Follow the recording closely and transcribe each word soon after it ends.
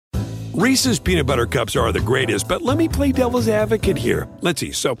Reese's peanut butter cups are the greatest, but let me play devil's advocate here. Let's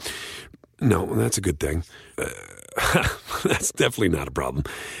see. So, no, that's a good thing. That's definitely not a problem.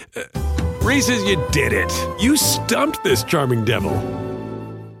 Reese's, you did it. You stumped this charming devil.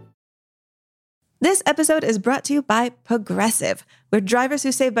 This episode is brought to you by Progressive, where drivers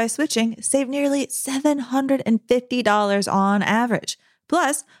who save by switching save nearly $750 on average.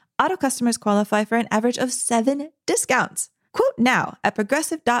 Plus, auto customers qualify for an average of 7 discounts. Quote now at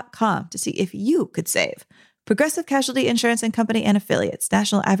Progressive.com to see if you could save. Progressive Casualty Insurance and Company and Affiliates.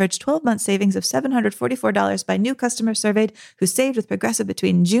 National average 12-month savings of $744 by new customers surveyed who saved with Progressive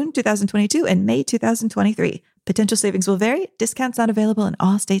between June 2022 and May 2023. Potential savings will vary. Discounts not available in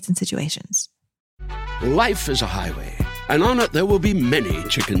all states and situations. Life is a highway, and on it there will be many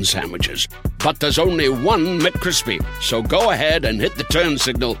chicken sandwiches. But there's only one McCrispy. So go ahead and hit the turn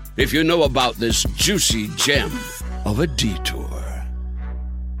signal if you know about this juicy gem of a detour.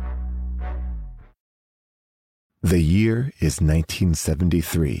 The year is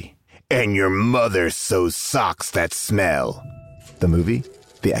 1973, and your mother sews socks that smell. The movie,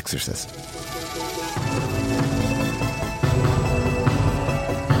 The Exorcist.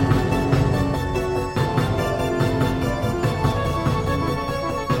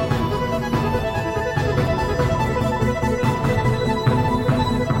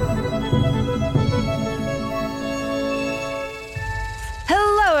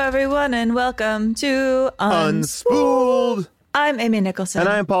 Everyone, and welcome to Unspooled. I'm Amy Nicholson. And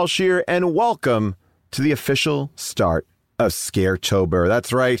I'm Paul Scheer, and welcome to the official start of Scaretober.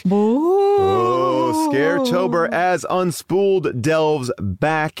 That's right. Scaretober, as Unspooled delves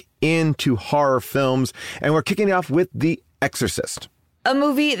back into horror films. And we're kicking it off with The Exorcist. A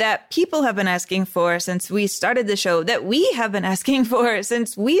movie that people have been asking for since we started the show, that we have been asking for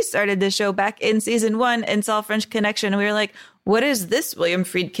since we started the show back in season 1 and saw French Connection. And we were like, what is this William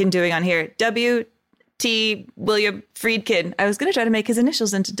Friedkin doing on here? W.T. William Friedkin. I was going to try to make his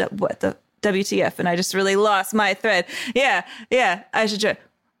initials into the WTF, and I just really lost my thread. Yeah, I should try.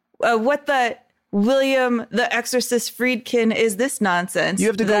 What the William the Exorcist Friedkin is this nonsense? You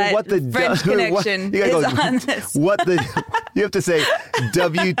have to go what the French Connection is on this. You have to say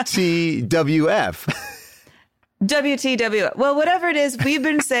WTWF. WTW. Well, whatever it is, we've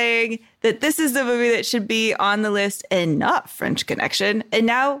been saying that this is the movie that should be on the list and not French Connection. And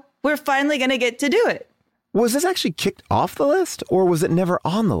now we're finally going to get to do it. Was this actually kicked off the list, or was it never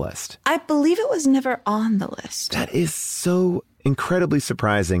on the list? I believe it was never on the list. That is so incredibly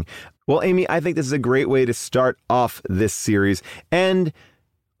surprising. Well, Amy, I think this is a great way to start off this series. And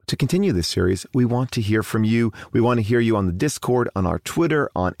to continue this series, we want to hear from you. We want to hear you on the Discord, on our Twitter,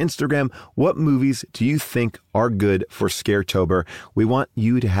 on Instagram. What movies do you think are good for Scaretober? We want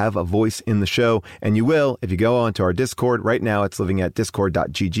you to have a voice in the show, and you will if you go onto our Discord. Right now, it's living at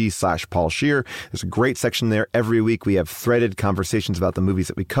discord.gg/Paul Scheer. There's a great section there. Every week, we have threaded conversations about the movies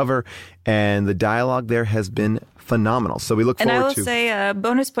that we cover, and the dialogue there has been phenomenal. So we look forward to... And I will say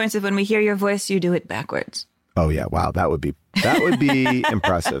bonus points if when we hear your voice, you do it backwards. Oh, yeah. Wow. That would be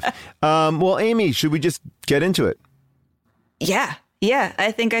impressive. Well, Amy, should we just get into it? Yeah.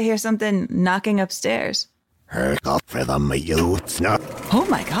 I think I hear something knocking upstairs. Oh,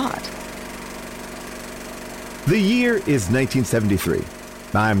 my God. The year is 1973.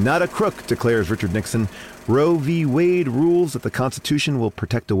 I'm not a crook, declares Richard Nixon. Roe v. Wade rules that the Constitution will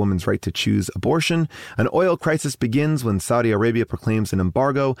protect a woman's right to choose abortion. An oil crisis begins when Saudi Arabia proclaims an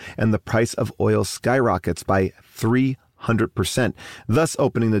embargo, and the price of oil skyrockets by 300%, thus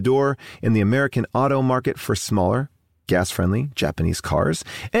opening the door in the American auto market for smaller, gas-friendly Japanese cars.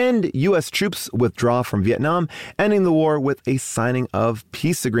 And U.S. troops withdraw from Vietnam, ending the war with a signing of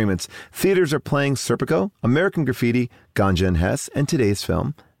peace agreements. Theaters are playing Serpico, American Graffiti, Ganja and Hess, and today's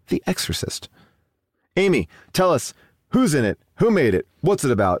film, The Exorcist. Amy, tell us, who's in it? Who made it? What's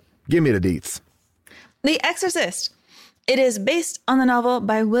it about? Give me the deets. The Exorcist. It is based on the novel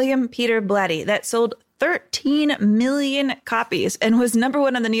by William Peter Blatty that sold 13 million copies and was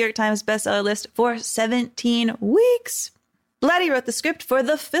 #1 on the New York Times bestseller list for 17 weeks. Blatty wrote the script for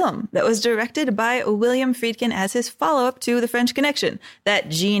the film that was directed by William Friedkin as his follow-up to The French Connection, that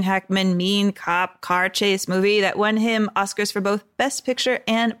Gene Hackman mean cop car chase movie that won him Oscars for both Best Picture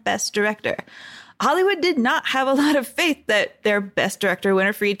and Best Director. Hollywood did not have a lot of faith that their Best Director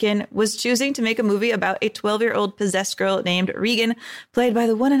winner, Friedkin, was choosing to make a movie about a 12-year-old possessed girl named Regan, played by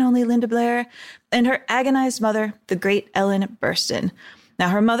the one and only Linda Blair, and her agonized mother, the great Ellen Burstyn. Now,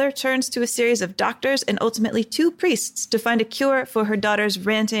 her mother turns to a series of doctors and ultimately 2 priests to find a cure for her daughter's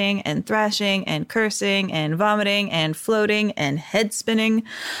ranting and thrashing and cursing and vomiting and floating and head spinning.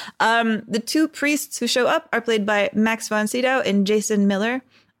 The 2 priests who show up are played by Max von Sydow and Jason Miller.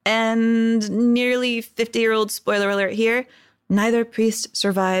 And nearly 50-year-old spoiler alert here, neither priest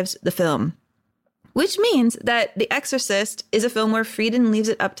survives the film. Which means that The Exorcist is a film where Frieden leaves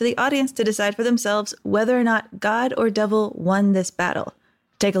it up to the audience to decide for themselves whether or not God or devil won this battle.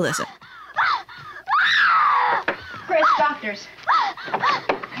 Take a listen. Chris, doctors.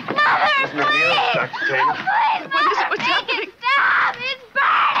 Mother, please! Dr. Taylor? What is it? What's happening? Stop! It's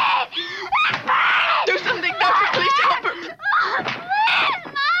burning! It's burning! Do something, doctor. Please help her. Please,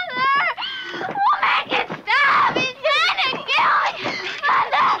 Mother! We'll make it stop! It's trying to kill me!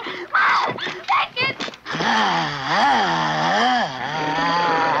 Mother! Mother! Make it...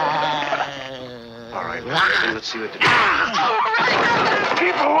 All right, let's see what to do.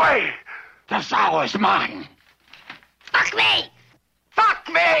 Keep away! The sow is mine! Fuck me! Fuck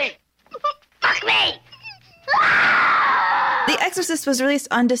me! Fuck me! The Exorcist was released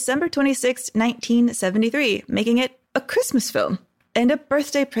on December 26, 1973, making it a Christmas film and a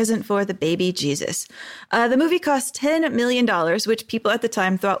birthday present for the baby Jesus. The movie cost $10 million, which people at the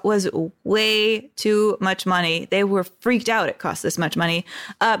time thought was way too much money. They were freaked out it cost this much money.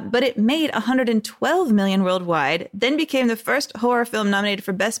 But it made $112 million worldwide, then became the first horror film nominated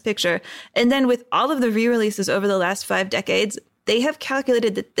for Best Picture. And then with all of the re-releases over the last 5 decades, they have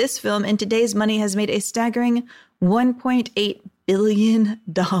calculated that this film in today's money has made a staggering $1.8 billion.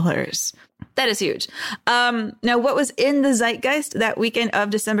 That is huge. Now, what was in the zeitgeist that weekend of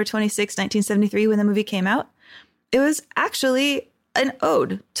December 26, 1973, when the movie came out? It was actually an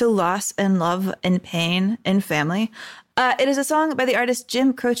ode to loss and love and pain and family. It is a song by the artist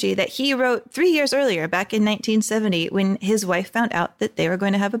Jim Croce that he wrote 3 years earlier, back in 1970, when his wife found out that they were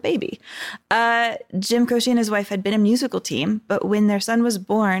going to have a baby. Jim Croce and his wife had been a musical team, but when their son was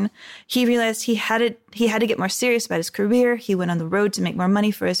born, he realized he had to get more serious about his career. He went on the road to make more money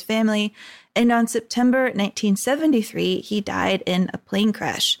for his family. And on September 1973, he died in a plane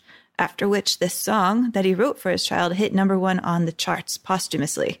crash, after which this song that he wrote for his child hit #1 on the charts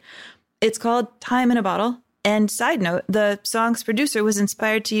posthumously. It's called Time in a Bottle. And side note, the song's producer was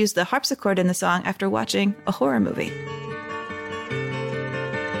inspired to use the harpsichord in the song after watching a horror movie.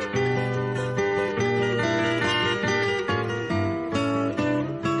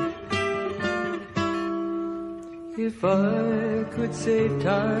 If I could save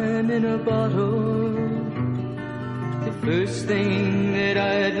time in a bottle, the first thing that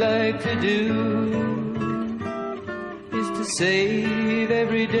I'd like to do is to save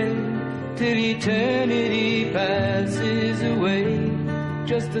every day till eternity passes away,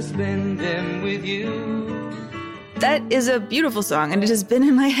 just to spend them with you. That is a beautiful song, and it has been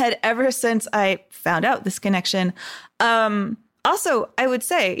in my head ever since I found out this connection. Also, I would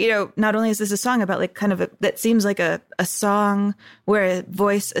say, not only is this a song about that seems like a song where a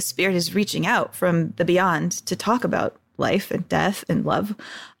voice, a spirit is reaching out from the beyond to talk about life and death and love.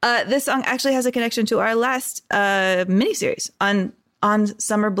 This song actually has a connection to our last miniseries on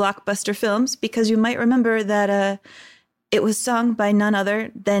summer blockbuster films, because you might remember that it was sung by none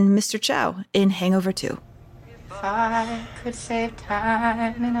other than Mr. Chow in Hangover 2. If I could save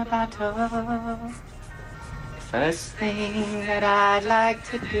time in a bottle, the first thing that I'd like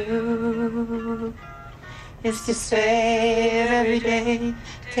to do is to save every day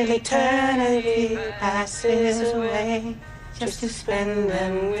till eternity passes away, just to spend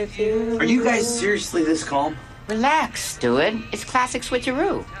them with you. Are you guys seriously this calm? Relax, Stuart. It's classic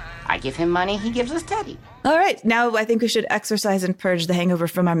switcheroo. I give him money, he gives us Teddy. All right, now I think we should exercise and purge the hangover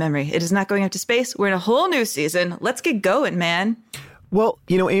from our memory. It is not going up to space. We're in a whole new season. Let's get going, man. Well,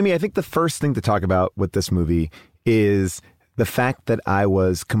 Amy, I think the first thing to talk about with this movie is the fact that I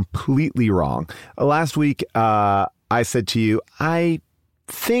was completely wrong. Last week, I said to you, I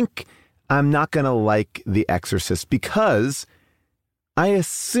think I'm not going to like The Exorcist because I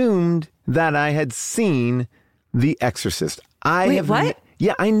assumed that I had seen The Exorcist. Wait, what?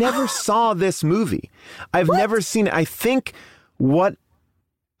 Yeah, I never saw this movie. I've never seen it. I think what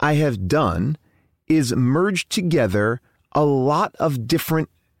I have done is merged together a lot of different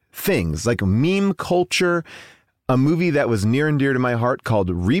things, like meme culture, a movie that was near and dear to my heart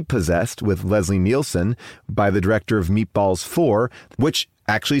called Repossessed with Leslie Nielsen by the director of Meatballs 4, which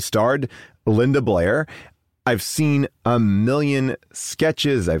actually starred Linda Blair. I've seen a million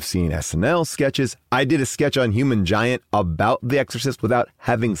sketches. I've seen SNL sketches. I did a sketch on Human Giant about The Exorcist without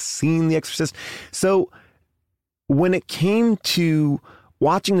having seen The Exorcist. So when it came to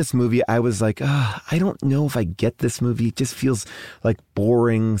watching this movie, I was like, I don't know if I get this movie. It just feels like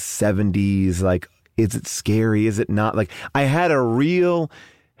boring 70s. Like, is it scary? Is it not? Like, I had a real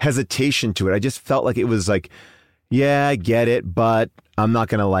hesitation to it. I just felt like it was like, yeah, I get it, but I'm not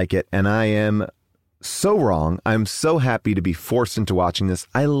going to like it. And I am so wrong. I'm so happy to be forced into watching this.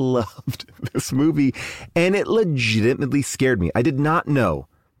 I loved this movie, and it legitimately scared me. I did not know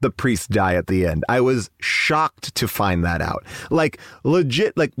the priest die at the end. I was shocked to find that out. Like,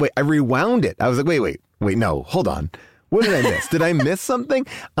 legit, like, wait, I rewound it. I was like, wait, no, hold on. What did I miss? Did I miss something?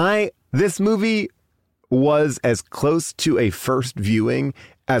 This movie was as close to a first viewing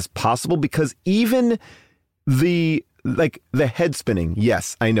as possible, because even the head spinning,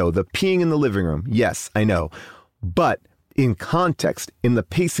 yes, I know. The peeing in the living room, yes, I know. But in context, in the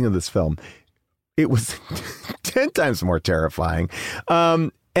pacing of this film, it was 10 times more terrifying. I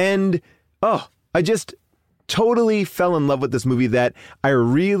just totally fell in love with this movie that I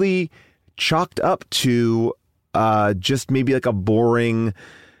really chalked up to just maybe like a boring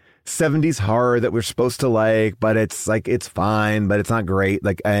 70s horror that we're supposed to like, but it's like, it's fine, but it's not great.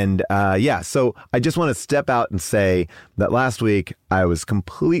 So I just want to step out and say that last week I was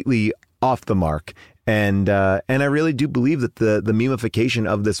completely off the mark. And I really do believe that the memification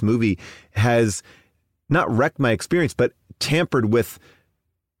of this movie has not wrecked my experience, but tampered with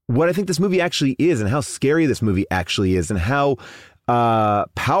what I think this movie actually is, and how scary this movie actually is, and how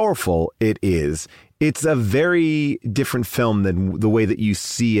powerful it is. It's a very different film than the way that you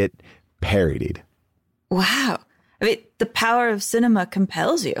see it parodied. Wow. I mean, the power of cinema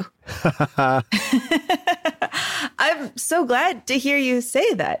compels you. I'm so glad to hear you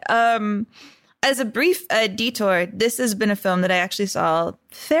say that. As a brief detour, this has been a film that I actually saw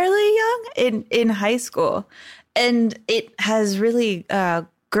fairly young in high school. And it has really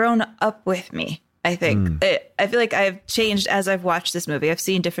grown up with me, I think. I feel like I've changed as I've watched this movie. I've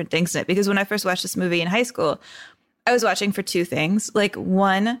seen different things in it. Because when I first watched this movie in high school, I was watching for two things. Like,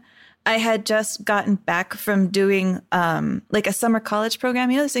 one, I had just gotten back from doing like a summer college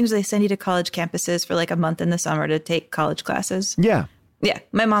program. You know, those things where they send you to college campuses for like a month in the summer to take college classes? Yeah. Yeah.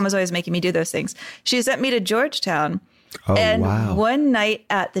 My mom was always making me do those things. She sent me to Georgetown. Oh, and wow. One night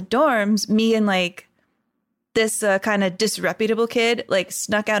at the dorms, me and like this kind of disreputable kid like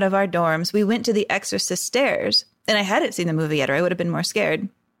snuck out of our dorms. We went to the Exorcist stairs, and I hadn't seen the movie yet, or I would have been more scared.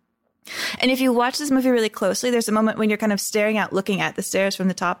 And if you watch this movie really closely, there's a moment when you're kind of staring out, looking at the stairs from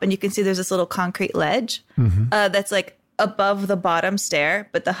the top, and you can see there's this little concrete ledge that's like above the bottom stair,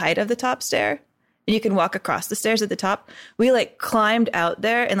 but the height of the top stair. And you can walk across the stairs at the top. We like climbed out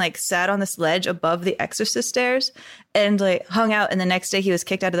there and like sat on this ledge above the Exorcist stairs and like hung out. And the next day he was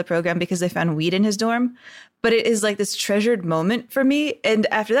kicked out of the program because they found weed in his dorm. But it is like this treasured moment for me. And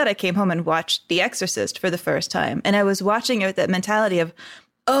after that, I came home and watched The Exorcist for the first time. And I was watching it with that mentality of,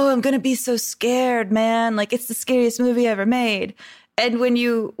 oh, I'm going to be so scared, man. Like, it's the scariest movie ever made. And when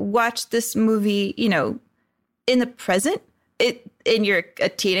you watch this movie, you know, in the present, and you're a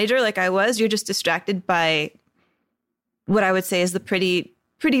teenager like I was, you're just distracted by what I would say is the pretty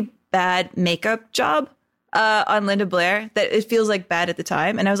bad makeup job on Linda Blair, that it feels like bad at the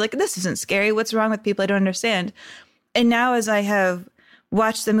time. And I was like, this isn't scary. What's wrong with people? I don't understand. And now, as I have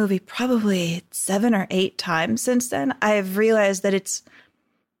watched the movie probably 7 or 8 times since then, I have realized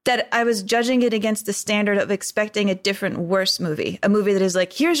that I was judging it against the standard of expecting a different, worse movie. A movie that is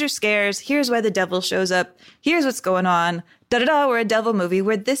like, here's your scares, here's why the devil shows up, here's what's going on, da-da-da, we're a devil movie.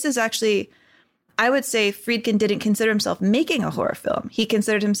 Where this is actually, I would say Friedkin didn't consider himself making a horror film. He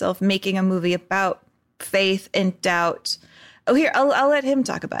considered himself making a movie about faith and doubt. Oh, here, I'll let him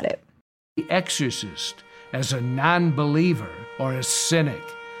talk about it. The Exorcist, as a non-believer or a cynic,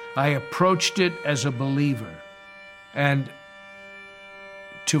 I approached it as a believer. And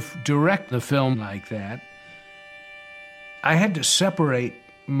to direct the film like that, I had to separate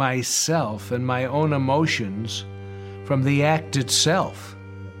myself and my own emotions from the act itself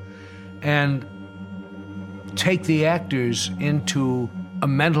and take the actors into a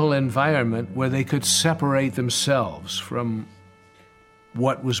mental environment where they could separate themselves from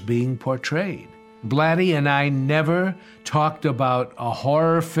what was being portrayed. Blatty and I never talked about a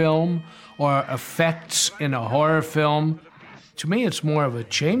horror film or effects in a horror film. To me, it's more of a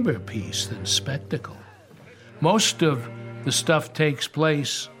chamber piece than spectacle. Most of the stuff takes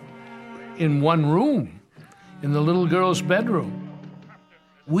place in one room, in the little girl's bedroom.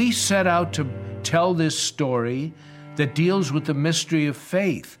 We set out to tell this story that deals with the mystery of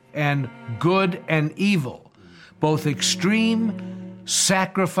faith and good and evil, both extreme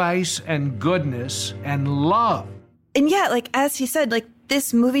sacrifice and goodness and love. And yeah, like as he said, like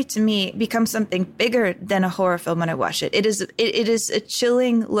this movie to me becomes something bigger than a horror film when I watch it. It is a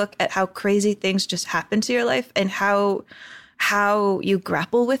chilling look at how crazy things just happen to your life and how you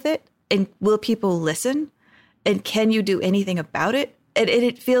grapple with it. And will people listen? And can you do anything about it? And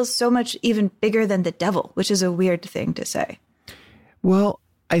it feels so much even bigger than the devil, which is a weird thing to say. Well,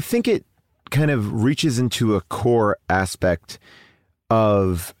 I think it kind of reaches into a core aspect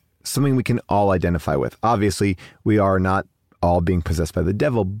of something we can all identify with. Obviously, we are not all being possessed by the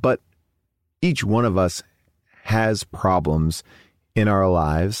devil, but each one of us has problems in our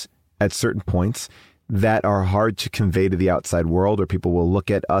lives at certain points that are hard to convey to the outside world, or people will look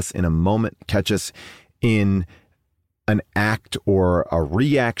at us in a moment, catch us in an act or a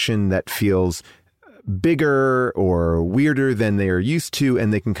reaction that feels bigger or weirder than they are used to,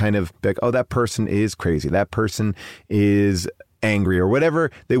 and they can kind of be like, oh, that person is crazy, that person is angry, or whatever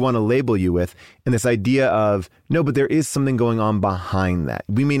they want to label you with. And this idea of, no, but there is something going on behind that.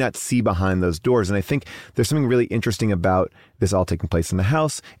 We may not see behind those doors. And I think there's something really interesting about this all taking place in the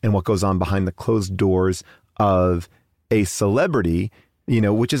house and what goes on behind the closed doors of a celebrity,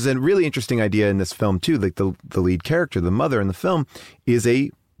 which is a really interesting idea in this film too. Like the lead character, the mother in the film, is a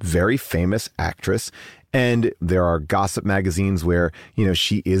very famous actress. And there are gossip magazines where,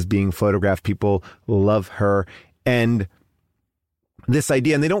 she is being photographed. People love her. And this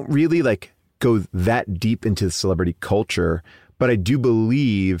idea, and they don't really go that deep into the celebrity culture, but I do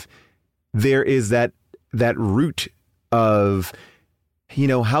believe there is that root of,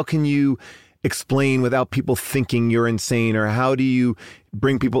 how can you explain without people thinking you're insane, or how do you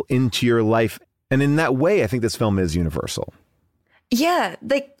bring people into your life? And in that way, I think this film is universal. Yeah.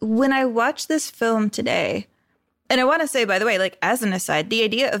 When I watched this film today, and I want to say, by the way, as an aside, the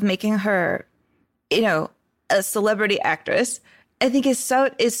idea of making her, a celebrity actress, I think is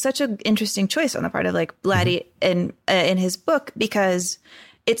such an interesting choice on the part of Blatty in his book, because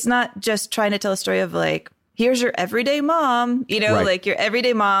it's not just trying to tell a story of here's your everyday mom, right. Your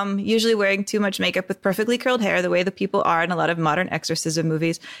everyday mom, usually wearing too much makeup with perfectly curled hair, the way the people are in a lot of modern exorcism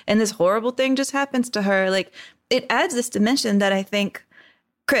movies. And this horrible thing just happens to her. It adds this dimension that I think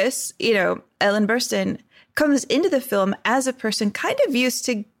Chris, Ellen Burstyn, comes into the film as a person kind of used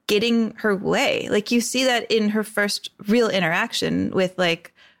to getting her way. You see that in her first real interaction with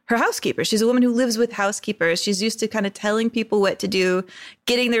her housekeeper. She's a woman who lives with housekeepers. She's used to kind of telling people what to do,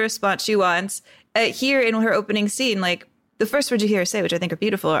 getting the response she wants. Here in her opening scene, the first words you hear her say, which I think are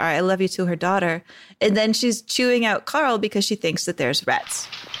beautiful, are "I love you" to her daughter. And then she's chewing out Carl because she thinks that there's rats.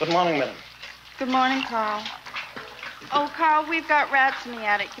 Good morning, madam. Good morning, Carl. Oh, Carl, we've got rats in the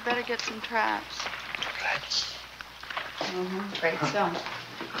attic. You better get some traps. Rats? Mm-hmm. Great so.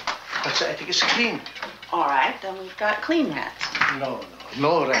 But the attic is clean. All right, then we've got clean rats.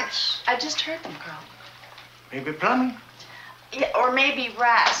 No rats. I just heard them, Carl. Maybe plumbing? Yeah, or maybe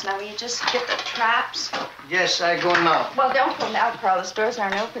rats. Now, will you just get the traps? Yes, I go now. Well, don't go now, Carl. The stores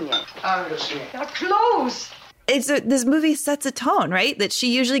aren't open yet. I will see. They're closed. This movie sets a tone, right? That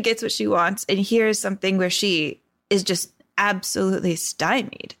she usually gets what she wants, and here's something where she is just absolutely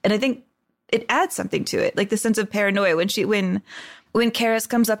stymied. And I think it adds something to it, the sense of paranoia when Karis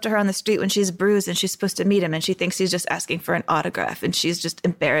comes up to her on the street when she's bruised and she's supposed to meet him, and she thinks he's just asking for an autograph, and she's just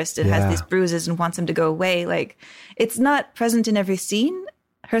embarrassed and has these bruises and wants him to go away. It's not present in every scene,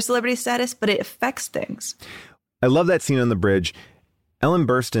 her celebrity status, but it affects things. I love that scene on the bridge. Ellen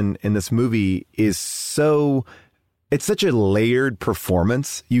Burstyn in this movie is it's such a layered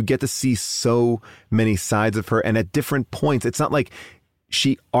performance. You get to see so many sides of her, and at different points, it's not like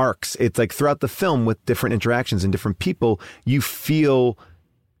she arcs. It's throughout the film with different interactions and different people, you feel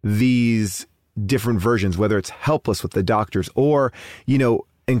these different versions, whether it's helpless with the doctors or,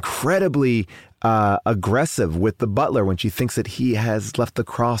 incredibly aggressive with the butler when she thinks that he has left the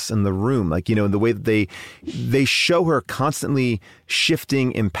cross in the room. The way that they show her constantly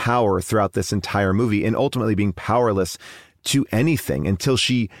shifting in power throughout this entire movie and ultimately being powerless to anything until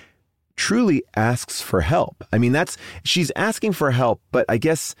she truly asks for help. I mean, she's asking for help, but I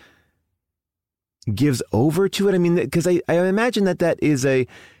guess gives over to it. I mean, because I imagine that is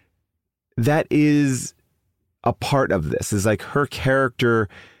a part of this, is her character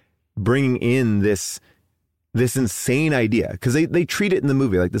bringing in this insane idea, because they treat it in the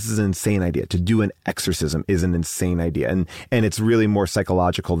movie this is an insane idea. To do an exorcism is an insane idea, and it's really more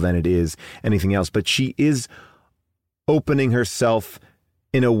psychological than it is anything else. But she is opening herself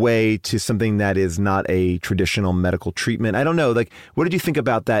in a way to something that is not a traditional medical treatment. I don't know. What did you think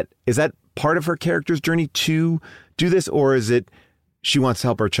about that? Is that part of her character's journey to do this, or is it she wants to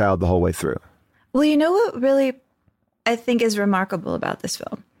help her child the whole way through? Well, what really I think is remarkable about this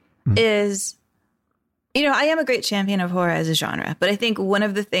film is, I am a great champion of horror as a genre, but I think one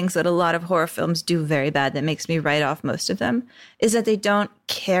of the things that a lot of horror films do very bad that makes me write off most of them is that they don't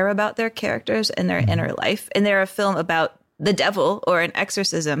care about their characters and their inner life. And they're a film about the devil or an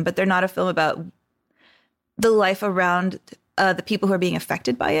exorcism, but they're not a film about the life around the people who are being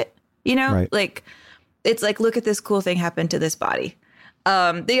affected by it. Right. It's look at this cool thing happen to this body.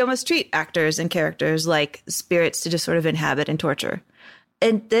 They almost treat actors and characters like spirits to just sort of inhabit and torture.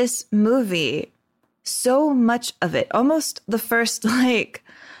 In this movie, so much of it, almost the first, 2/3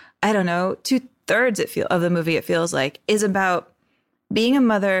 of the movie, it feels like, is about being a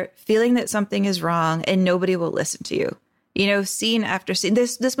mother, feeling that something is wrong and nobody will listen to you. Scene after scene.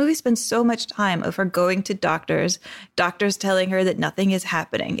 This movie spends so much time of her going to doctors telling her that nothing is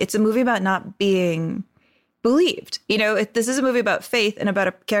happening. It's a movie about not being believed. This is a movie about faith and about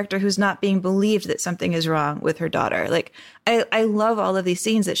a character who's not being believed that something is wrong with her daughter. I love all of these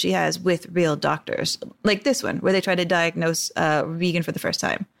scenes that she has with real doctors, like this one, where they try to diagnose Regan for the first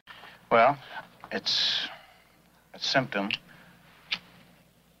time. Well, it's a symptom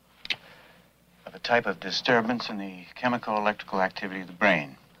of a type of disturbance in the chemical electrical activity of the brain.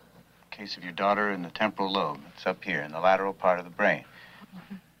 In the case of your daughter, in the temporal lobe. It's up here in the lateral part of the brain.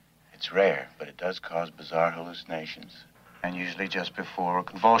 It's rare, but it does cause bizarre hallucinations, and usually just before a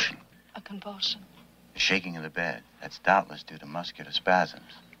convulsion. A convulsion? The shaking of the bed. That's doubtless due to muscular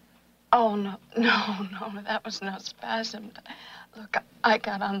spasms. Oh, no, that was no spasm. Look, I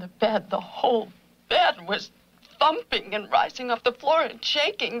got on the bed. The whole bed was thumping and rising off the floor and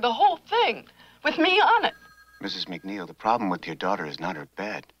shaking, the whole thing, with me on it. Mrs. McNeil, the problem with your daughter is not her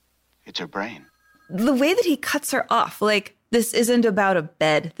bed. It's her brain. The way that he cuts her off, this isn't about a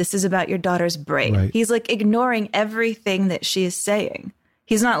bed. This is about your daughter's brain. Right. He's ignoring everything that she is saying.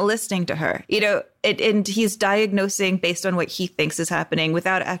 He's not listening to her, and he's diagnosing based on what he thinks is happening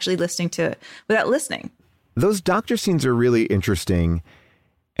without actually without listening. Those doctor scenes are really interesting.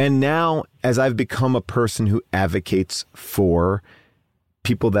 And now, as I've become a person who advocates for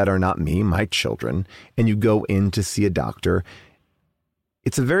people that are not me, my children, and you go in to see a doctor,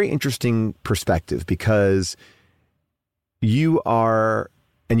 it's a very interesting perspective because you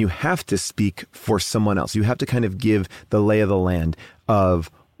have to speak for someone else. You have to kind of give the lay of the land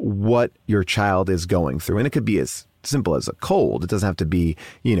of what your child is going through. And it could be as simple as a cold. It doesn't have to be,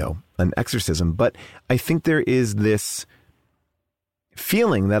 an exorcism. But I think there is this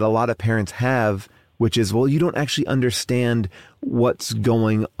feeling that a lot of parents have, which is, well, you don't actually understand what's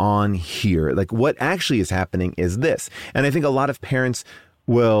going on here. What actually is happening is this. And I think a lot of parents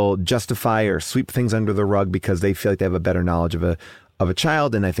will justify or sweep things under the rug because they feel like they have a better knowledge of a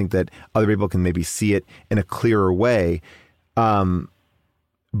child. And I think that other people can maybe see it in a clearer way.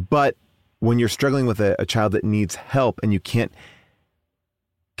 But when you're struggling with a child that needs help and you can't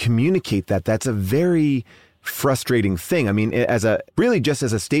communicate that's a very frustrating thing. I mean, just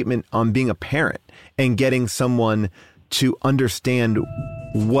as a statement on being a parent and getting someone to understand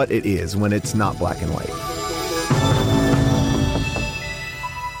what it is when it's not black and white.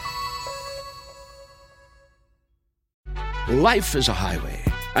 Life is a highway,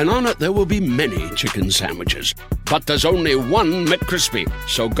 and on it there will be many chicken sandwiches. But there's only one McCrispy.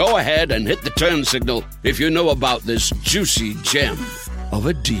 So go ahead and hit the turn signal if you know about this juicy gem of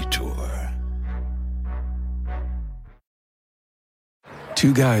a detour.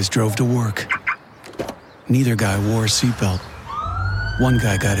 Two guys drove to work. Neither guy wore a seatbelt. One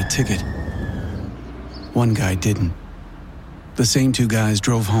guy got a ticket. One guy didn't. The same two guys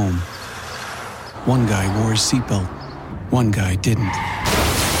drove home. One guy wore a seatbelt. One guy didn't.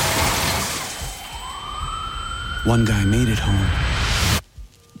 One guy made it home.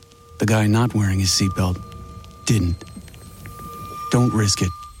 The guy not wearing his seatbelt didn't. Don't risk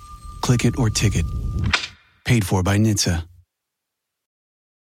it. Click it or ticket. Paid for by NHTSA.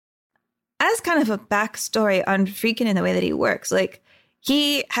 As kind of a backstory on Friedkin and the way that he works,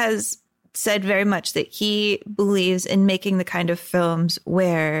 he has said very much that he believes in making the kind of films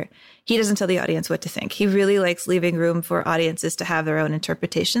where he doesn't tell the audience what to think. He really likes leaving room for audiences to have their own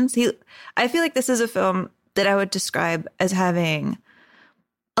interpretations. I feel like this is a film that I would describe as having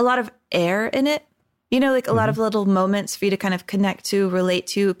a lot of air in it. A lot of little moments for you to kind of connect to, relate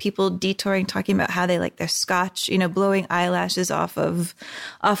to, people detouring, talking about how they like their scotch, blowing eyelashes off of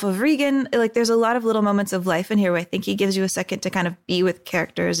Regan. There's a lot of little moments of life in here where I think he gives you a second to kind of be with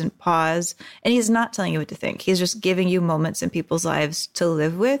characters and pause. And he's not telling you what to think. He's just giving you moments in people's lives to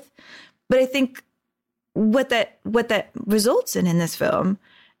live with. But I think what that results in this film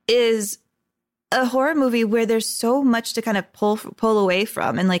is a horror movie where there's so much to kind of pull away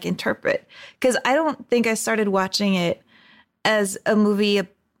from and interpret. Because I don't think I started watching it as a movie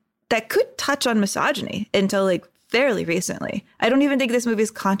that could touch on misogyny until fairly recently. I don't even think this movie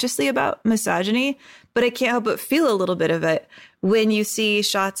is consciously about misogyny, but I can't help but feel a little bit of it when you see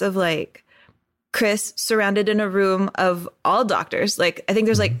shots of Chris surrounded in a room of all doctors. Like, I think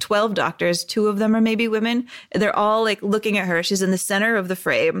there's like 12 doctors. 2 of them are maybe women. They're all like looking at her. She's in the center of the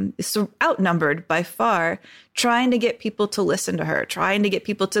frame, so outnumbered by far, trying to get people to listen to her, trying to get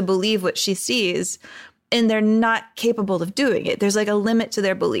people to believe what she sees. And they're not capable of doing it. There's like a limit to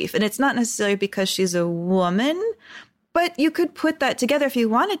their belief. And it's not necessarily because she's a woman, but you could put that together if you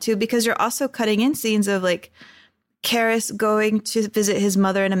wanted to, because you're also cutting in scenes of like Karras going to visit his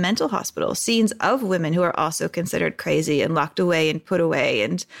mother in a mental hospital, scenes of women who are also considered crazy and locked away and put away,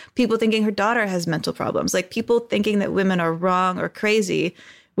 and people thinking her daughter has mental problems, like people thinking that women are wrong or crazy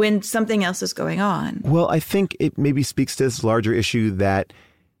when something else is going on. Well, I think it maybe speaks to this larger issue that,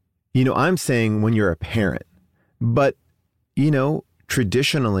 you know, I'm saying when you're a parent, but, you know,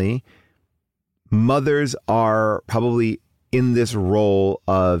 traditionally, mothers are probably in this role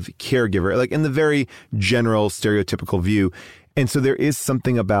of caregiver, like in the very general stereotypical view. And so there is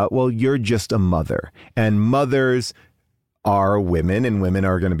something about, well, you're just a mother, and mothers are women, and women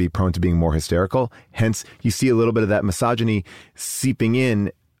are going to be prone to being more hysterical. Hence, you see a little bit of that misogyny seeping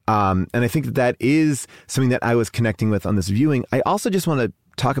in. And I think that that is something that I was connecting with on this viewing. I also just want to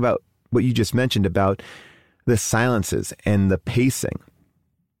talk about what you just mentioned about the silences and the pacing.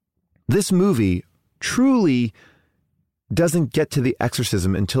 This movie truly doesn't get to the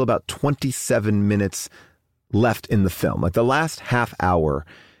exorcism until about 27 minutes left in the film. Like the last half hour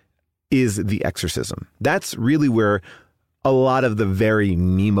is the exorcism. That's really where a lot of the very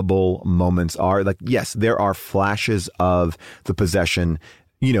memeable moments are. Like, yes, there are flashes of the possession,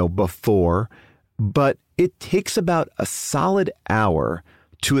 you know, before, but it takes about a solid hour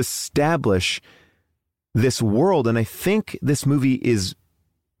to establish this world. And I think this movie is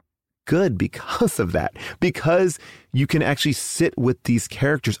good because of that, because you can actually sit with these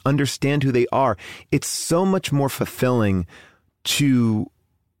characters, understand who they are. It's so much more fulfilling to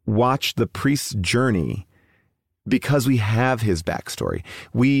watch the priest's journey because we have his backstory.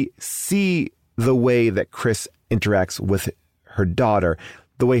 We see the way that Chris interacts with her daughter,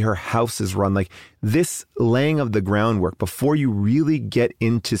 the way her house is run, like this laying of the groundwork before you really get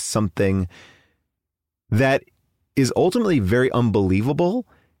into something that is ultimately very unbelievable,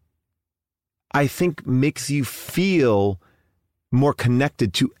 I think makes you feel more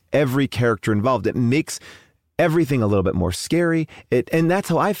connected to every character involved. It makes everything a little bit more scary. And that's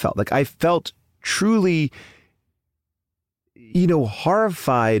how I felt. Like I felt truly, you know,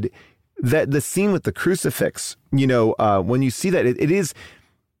 horrified that the scene with the crucifix, you know, when you see that, it is,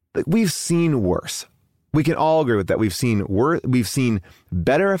 like, we've seen worse. We can all agree with that. We've seen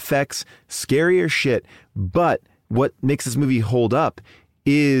better effects, scarier shit. But what makes this movie hold up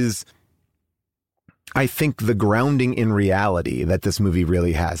is, I think, the grounding in reality that this movie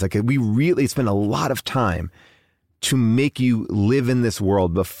really has. Like, we really spend a lot of time to make you live in this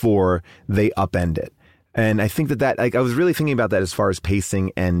world before they upend it. And I think that like, I was really thinking about that as far as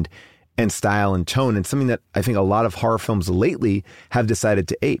pacing and style and tone, and something that I think a lot of horror films lately have decided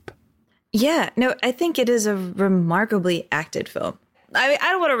to ape. Yeah, no, I think it is a remarkably acted film. I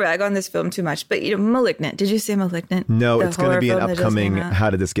don't want to rag on this film too much, but, you know, Malignant. Did you see Malignant? No, it's going to be an upcoming How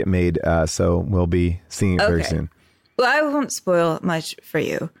Did This Get Made? So we'll be seeing it very soon. Well, I won't spoil much for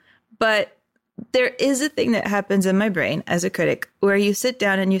you, but there is a thing that happens in my brain as a critic where you sit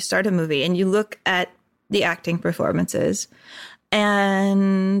down and you start a movie and you look at the acting performances,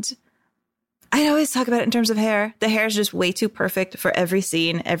 and I always talk about it in terms of hair. The hair is just way too perfect for every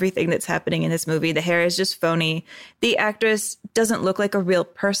scene, everything that's happening in this movie. The hair is just phony. The actress doesn't look like a real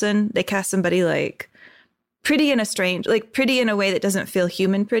person. They cast somebody like pretty in a way that doesn't feel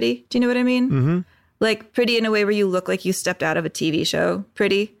human pretty. Do you know what I mean? Mm-hmm. Like pretty in a way where you look like you stepped out of a TV show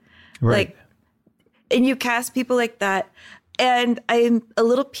pretty. Right. Like, and you cast people like that. And a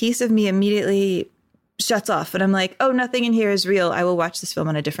little piece of me immediately shuts off. And I'm like, oh, nothing in here is real. I will watch this film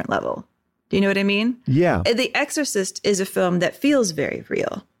on a different level. Do you know what I mean? Yeah. The Exorcist is a film that feels very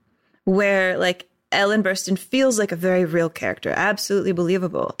real, where like Ellen Burstyn feels like a very real character, absolutely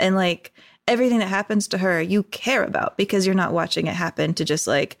believable. And like everything that happens to her, you care about because you're not watching it happen to just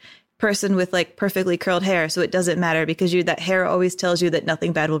like person with like perfectly curled hair. So it doesn't matter because that hair always tells you that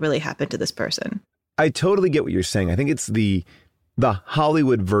nothing bad will really happen to this person. I totally get what you're saying. I think it's the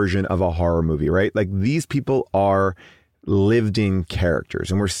Hollywood version of a horror movie, right? Like these people are lived in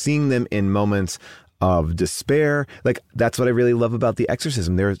characters and we're seeing them in moments of despair. Like that's what I really love about The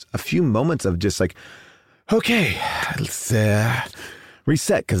Exorcism. There's a few moments of just like, okay, let's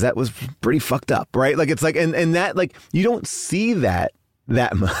reset because that was pretty fucked up, right? Like it's like, and that like you don't see that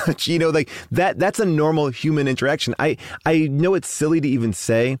much, you know, like that's a normal human interaction. I know it's silly to even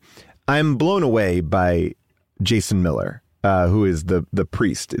say. I'm blown away by Jason Miller who is the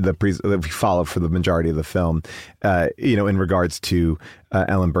priest that we follow for the majority of the film, in regards to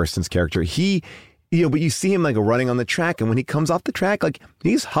Ellen Burstyn's character. He, but you see him like running on the track, and when he comes off the track, like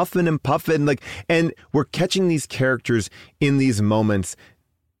he's huffing and puffing, and we're catching these characters in these moments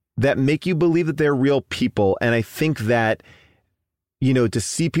that make you believe that they're real people. And I think that, to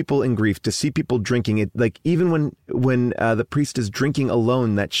see people in grief, to see people drinking it, like even when the priest is drinking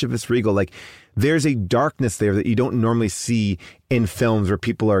alone, that Chivas Regal, like there's a darkness there that you don't normally see in films where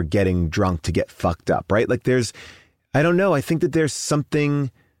people are getting drunk to get fucked up, right? Like I don't know. I think that there's something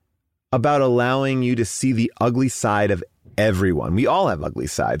about allowing you to see the ugly side of everyone. We all have ugly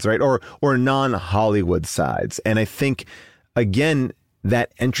sides, right? Or non-Hollywood sides. And I think, again,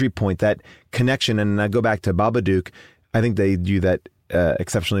 that entry point, that connection, and I go back to Babadook, I think they do that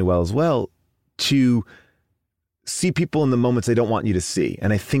exceptionally well as well, to see people in the moments they don't want you to see.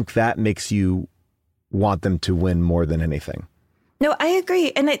 And I think that makes you want them to win more than anything. No, I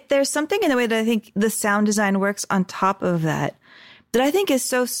agree. And there's something in the way that I think the sound design works on top of that I think is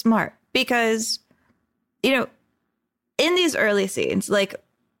so smart. Because, in these early scenes, like,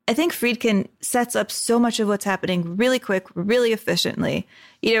 I think Friedkin sets up so much of what's happening really quick, really efficiently.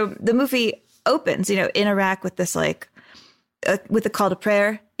 The movie opens, in Iraq with this, with the call to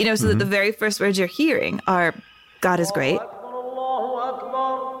prayer, so that the very first words you're hearing are, God is great. Allahu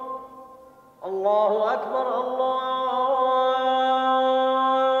Akbar, Allahu Akbar, Allahu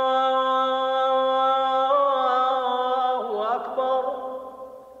Akbar,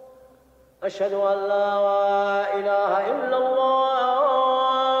 Ashhadu an la ilaha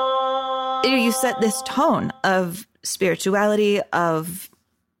illallah. You set this tone of spirituality, of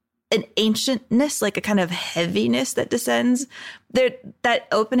an ancientness, like a kind of heaviness that descends. That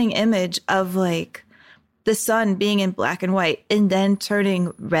opening image of like the sun being in black and white and then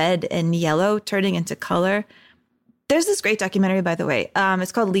turning red and yellow, turning into color. There's this great documentary, by the way.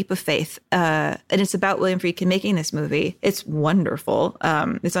 It's called Leap of Faith. And it's about William Friedkin making this movie. It's wonderful.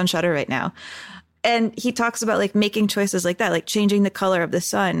 It's on Shudder right now. And he talks about like making choices like that, like changing the color of the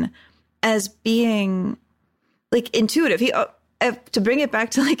sun as being like intuitive. To bring it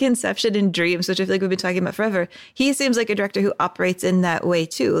back to like Inception and Dreams, which I feel like we've been talking about forever, he seems like a director who operates in that way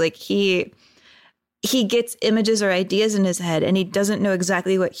too. Like he gets images or ideas in his head and he doesn't know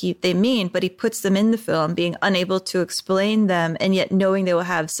exactly what they mean, but he puts them in the film, being unable to explain them and yet knowing they will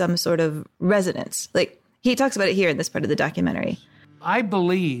have some sort of resonance. Like he talks about it here in this part of the documentary. I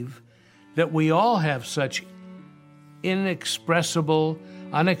believe that we all have such inexpressible,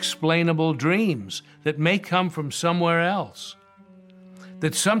 unexplainable dreams that may come from somewhere else,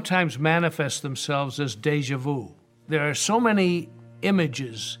 that sometimes manifest themselves as déjà vu. There are so many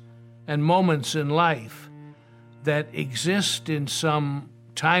images and moments in life that exist in some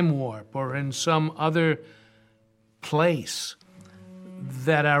time warp or in some other place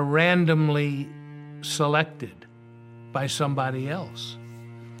that are randomly selected by somebody else.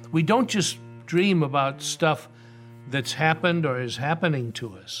 We don't just dream about stuff that's happened or is happening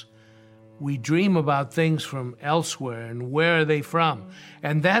to us. We dream about things from elsewhere, and where are they from?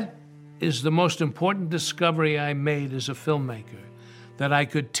 And that is the most important discovery I made as a filmmaker, that I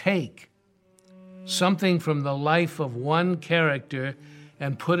could take something from the life of one character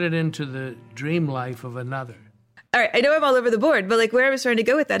and put it into the dream life of another. All right, I know I'm all over the board, but like where I was trying to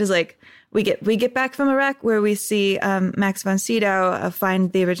go with that is like we get back from Iraq where we see Max von Sydow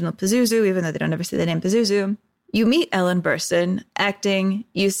find the original Pazuzu, even though they don't ever say the name Pazuzu. You meet Ellen Burstyn acting,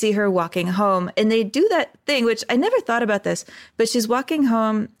 you see her walking home, and they do that thing, which I never thought about this, but she's walking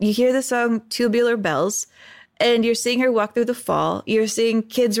home, you hear the song Tubular Bells, and you're seeing her walk through the fall. You're seeing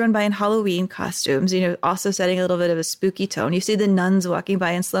kids run by in Halloween costumes, also setting a little bit of a spooky tone. You see the nuns walking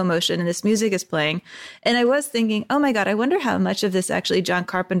by in slow motion and this music is playing. And I was thinking, oh my God, I wonder how much of this actually John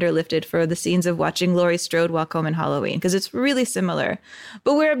Carpenter lifted for the scenes of watching Laurie Strode walk home in Halloween, because it's really similar.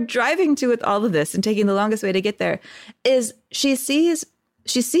 But where I'm driving to with all of this and taking the longest way to get there is she sees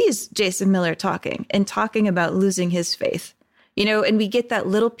Jason Miller talking about losing his faith. And we get that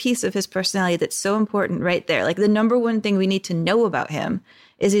little piece of his personality that's so important right there. Like the number one thing we need to know about him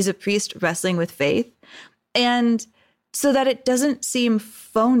is he's a priest wrestling with faith. And so that it doesn't seem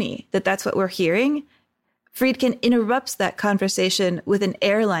phony that that's what we're hearing, Friedkin interrupts that conversation with an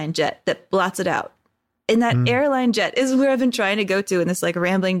airline jet that blots it out. And that airline jet is where I've been trying to go to in this like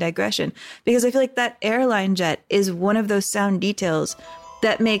rambling digression, because I feel like that airline jet is one of those sound details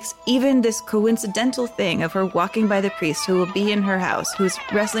that makes even this coincidental thing of her walking by the priest who will be in her house, who's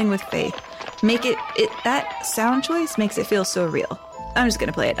wrestling with faith, make it that sound choice makes it feel so real. I'm just going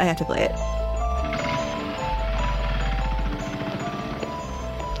to play it. I have to play it.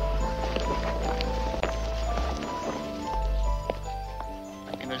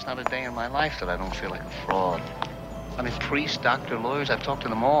 there's not a day in my life that I don't feel like a fraud. I mean, priests, doctor, lawyers, I've talked to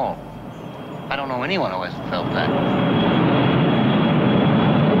them all. I don't know anyone who hasn't felt that.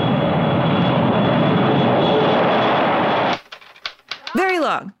 Very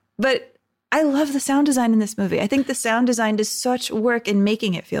long, but I love the sound design in this movie. I think the sound design does such work in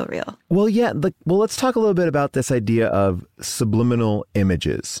making it feel real. Well, yeah. Let's talk a little bit about this idea of subliminal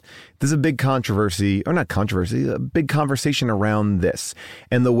images. There's a big controversy, or not controversy, a big conversation around this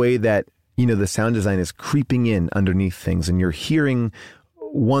and the way that, the sound design is creeping in underneath things and you're hearing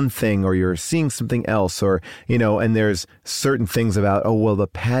one thing or you're seeing something else, or, and there's certain things about, the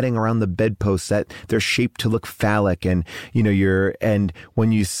padding around the bedposts that they're shaped to look phallic. And, and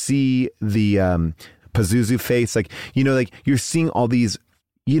when you see the Pazuzu face, you're seeing all these,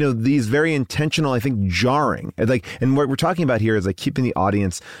 these very intentional, I think, jarring, and what we're talking about here is keeping the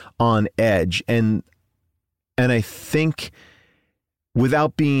audience on edge. And I think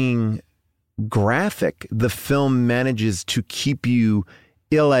without being graphic, the film manages to keep you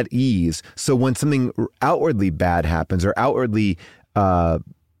ill at ease. So when something outwardly bad happens or outwardly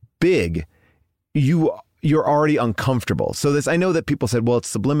big, you're already uncomfortable. So I know that people said, well, it's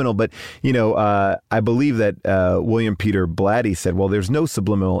subliminal, but I believe that William Peter Blatty said, well, there's no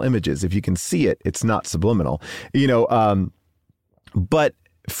subliminal images. If you can see it, it's not subliminal. But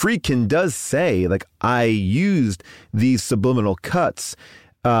Friedkin does say, I used these subliminal cuts,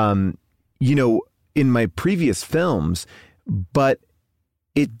 in my previous films, but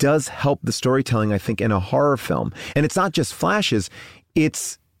it does help the storytelling, I think, in a horror film. And it's not just flashes.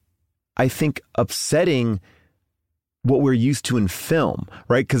 It's, I think, upsetting what we're used to in film,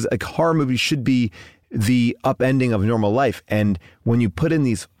 right? Because a horror movie should be the upending of normal life. And when you put in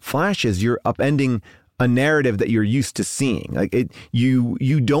these flashes, you're upending a narrative that you're used to seeing.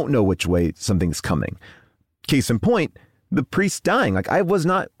 You don't know which way something's coming. Case in point, the priest dying. I was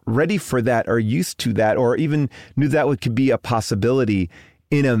not ready for that or used to that or even knew that could be a possibility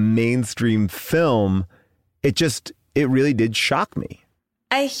in a mainstream film. It really did shock me.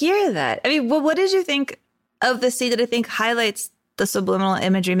 I hear that. I mean, well, what did you think of the scene that I think highlights the subliminal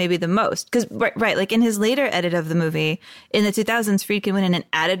imagery maybe the most? Because, right, in his later edit of the movie, in the 2000s, Friedkin went in and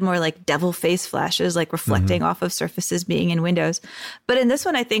added more devil face flashes, reflecting off of surfaces being in windows. But in this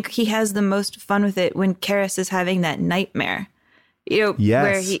one, I think he has the most fun with it when Karras is having that nightmare, yes,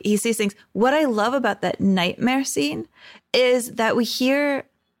 where he sees things. What I love about that nightmare scene is that we hear,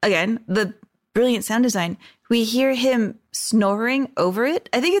 again, the brilliant sound design. We hear him snoring over it.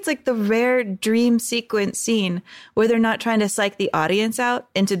 I think it's the rare dream sequence scene where they're not trying to psych the audience out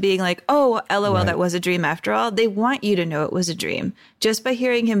into being oh, LOL, right, that was a dream after all. They want you to know it was a dream just by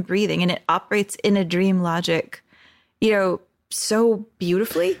hearing him breathing, and it operates in a dream logic, so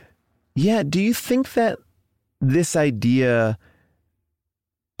beautifully. Yeah. Do you think that this idea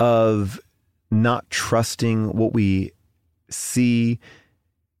of not trusting what we see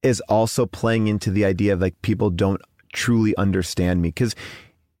is also playing into the idea of people don't truly understand me? Because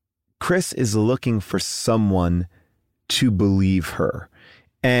Chris is looking for someone to believe her.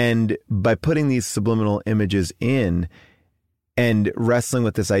 And by putting these subliminal images in and wrestling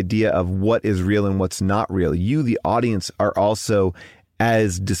with this idea of what is real and what's not real, you, the audience, are also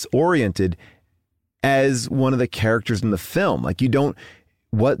as disoriented as one of the characters in the film. You don't,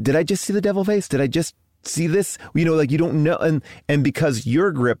 what, did I just see the devil face? Did I just see this? You don't know. And because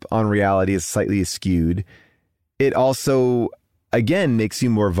your grip on reality is slightly skewed, it also, again, makes you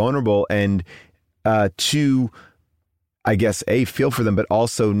more vulnerable and to, I guess, feel for them, but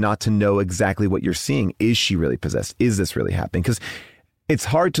also not to know exactly what you're seeing. Is she really possessed? Is this really happening? Because it's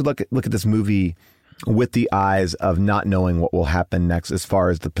hard to look at this movie with the eyes of not knowing what will happen next as far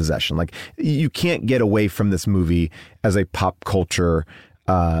as the possession. You can't get away from this movie as a pop culture,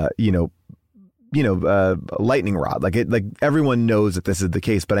 lightning rod. Everyone knows that this is the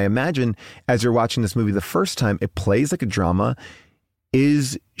case, but I imagine as you're watching this movie the first time, it plays like a drama.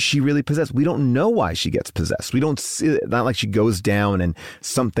 Is she really possessed? We don't know why she gets possessed. We don't see it. Not like she goes down and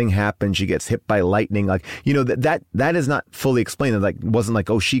something happens. She gets hit by lightning. That is not fully explained. It wasn't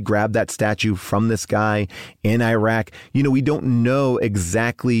oh, she grabbed that statue from this guy in Iraq. We don't know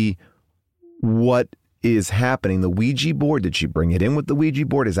exactly what is happening. The Ouija board, did she bring it in with the Ouija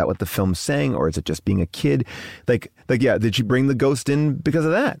board? Is that what the film's saying? Or is it just being a kid? Yeah, did she bring the ghost in because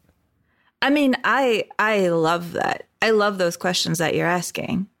of that? I mean, I love that. I love those questions that you're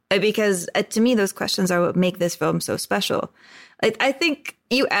asking, because to me, those questions are what make this film so special. I think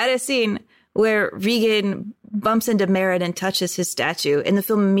you add a scene where Regan bumps into Merritt and touches his statue, and the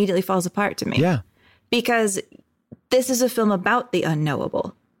film immediately falls apart to me. Yeah. Because this is a film about the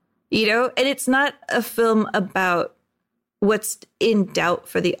unknowable. And it's not a film about what's in doubt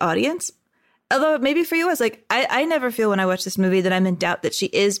for the audience. Although maybe for you, it's like, I never feel when I watch this movie that I'm in doubt that she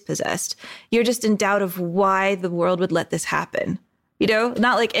is possessed. You're just in doubt of why the world would let this happen. You know,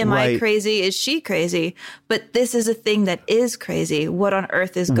 not like, am I crazy? Is she crazy? But this is a thing that is crazy. What on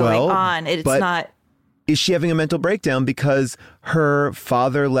earth is going on? It's not. Is she having a mental breakdown because her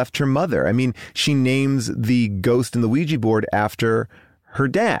father left her mother? I mean, she names the ghost in the Ouija board after her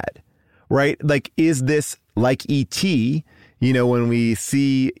dad, right? Like, is this like E.T., you know, when we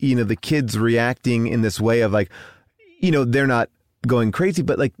see, you know, the kids reacting in this way of like, you know, they're not going crazy,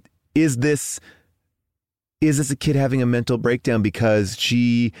 but like, is this a kid having a mental breakdown because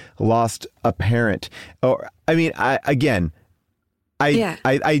she lost a parent? Or, I mean, I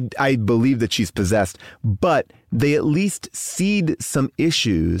believe that she's possessed, but they at least seed some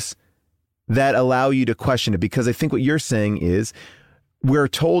issues that allow you to question it. Because I think what you're saying is, we're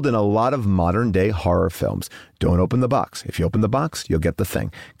told in a lot of modern day horror films, don't open the box. If you open the box, you'll get the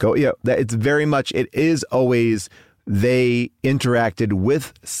thing. It's very much, it is always, they interacted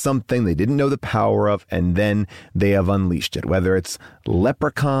with something they didn't know the power of, and then they have unleashed it. Whether it's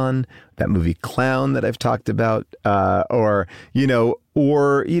Leprechaun, that movie Clown that I've talked about, or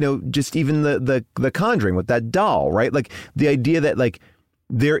just even the Conjuring with that doll, right? Like the idea that like,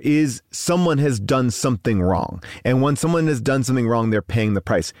 someone has done something wrong. And when someone has done something wrong, they're paying the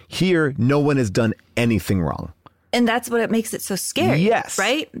price. Here, no one has done anything wrong. And that's what makes it so scary. Yes.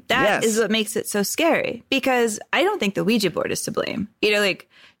 Right? That is what makes it so scary. Because I don't think the Ouija board is to blame. You know, like,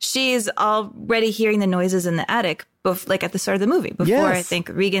 she's already hearing the noises in the attic, like at the start of the movie, before I think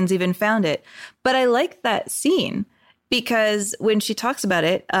Regan's even found it. But I like that scene because when she talks about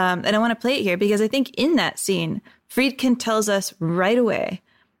it, and I want to play it here because I think in that scene, Friedkin tells us right away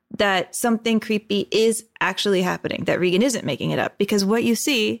that something creepy is actually happening, that Regan isn't making it up. Because what you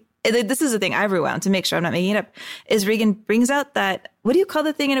see, this is the thing I rewound to make sure I'm not making it up, is Regan brings out that, what do you call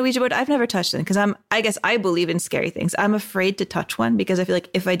the thing in a Ouija board? I've never touched one because I guess I believe in scary things. I'm afraid to touch one because I feel like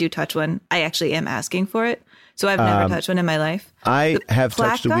if I do touch one, I actually am asking for it. So I've never touched one in my life. I have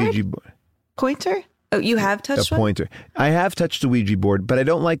touched a Ouija board. Pointer? Oh, you have touched a pointer. I have touched a Ouija board, but I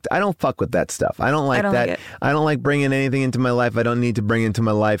don't fuck with that stuff. I don't like that. Like I don't like bringing anything into my life. I don't need to bring into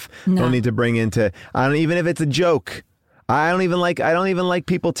my life. No. Don't need to bring into, even if it's a joke. I don't even like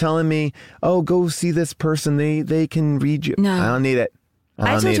people telling me, oh, go see this person. They can read you. No. I don't need it.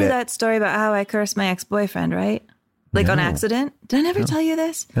 I told you that story about how I cursed my ex-boyfriend, right? Like on accident. Did I never tell you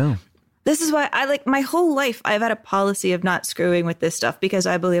this? No. This is why my whole life, I've had a policy of not screwing with this stuff because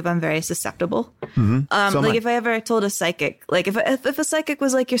I believe I'm very susceptible. Mm-hmm. If I ever told a psychic, like if a psychic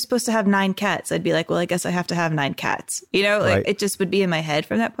was like, you're supposed to have 9 cats, I'd be like, well, I guess I have to have 9 cats. You know, like it just would be in my head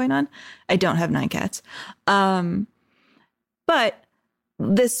from that point on. I don't have 9 cats. But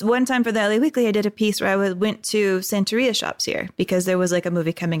this one time for the LA Weekly, I did a piece where I went to Santeria shops here because there was like a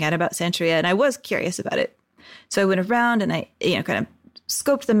movie coming out about Santeria and I was curious about it. So I went around and I, kind of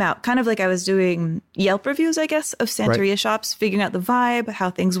scoped them out, kind of like I was doing Yelp reviews, I guess, of Santeria shops, figuring out the vibe, how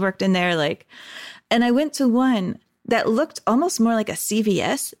things worked in there. And I went to one that looked almost more like a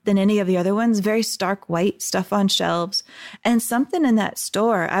CVS than any of the other ones, very stark white stuff on shelves. And something in that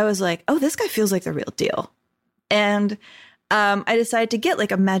store, I was like, oh, this guy feels like the real deal. And I decided to get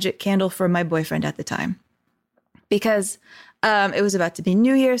like a magic candle for my boyfriend at the time because it was about to be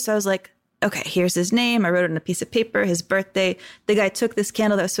New Year. So I was like, okay, here's his name. I wrote it on a piece of paper, his birthday. The guy took this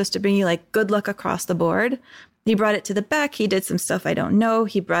candle that was supposed to bring you like good luck across the board. He brought it to the back. He did some stuff I don't know.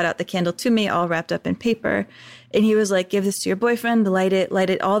 He brought out the candle to me, all wrapped up in paper. And he was like, give this to your boyfriend, light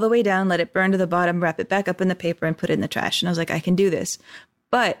it all the way down, let it burn to the bottom, wrap it back up in the paper and put it in the trash. And I was like, I can do this.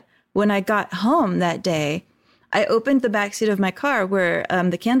 But when I got home that day, I opened the backseat of my car where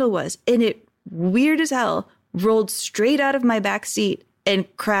the candle was, and it, weird as hell, rolled straight out of my back seat and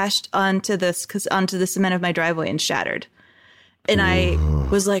crashed onto the cement of my driveway and shattered. And I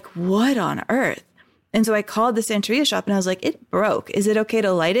was like, what on earth? And so I called the Santeria shop and I was like, it broke. Is it okay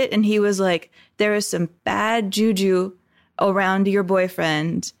to light it? And he was like, there is some bad juju around your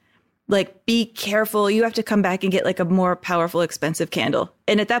boyfriend. Like, be careful. You have to come back and get like a more powerful, expensive candle.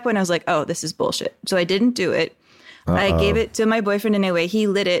 And at that point I was like, oh, this is bullshit. So I didn't do it. I gave it to my boyfriend anyway. He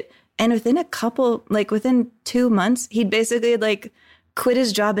lit it. And within 2 months, he'd basically like quit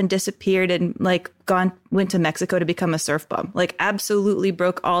his job and disappeared and like went to Mexico to become a surf bum. Like absolutely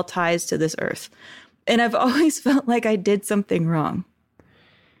broke all ties to this earth. And I've always felt like I did something wrong.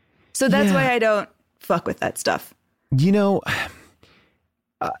 So that's why I don't fuck with that stuff.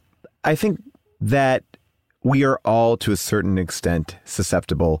 I think that we are all to a certain extent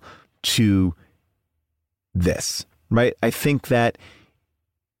susceptible to this, right? I think that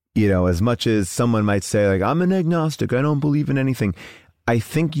as much as someone might say, like, I'm an agnostic, I don't believe in anything, I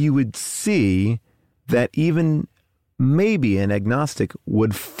think you would see that even maybe an agnostic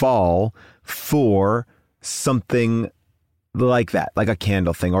would fall for something like that, like a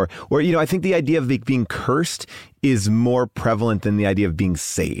candle thing, or I think the idea of being cursed is more prevalent than the idea of being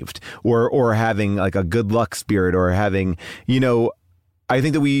saved, or having like a good luck spirit, or having, I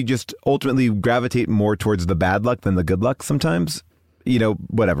think that we just ultimately gravitate more towards the bad luck than the good luck sometimes.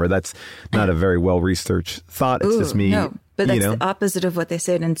 Whatever. That's not a very well-researched thought. It's just me. No, but that's the opposite of what they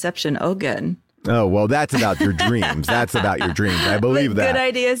say in Inception. Again. Oh, well, that's about your dreams. That's about your dreams. I believe that. Good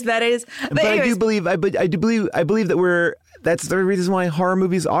ideas, bad ideas. But anyways, I believe that that's the reason why horror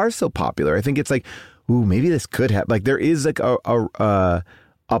movies are so popular. I think it's like, ooh, maybe this could happen. Like there is like a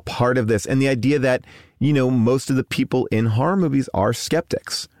part of this. And the idea that, most of the people in horror movies are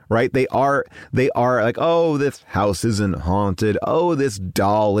skeptics. Right. They are like, oh, this house isn't haunted. Oh, this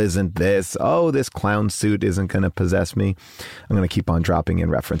doll isn't this. Oh, this clown suit isn't going to possess me. I'm going to keep on dropping in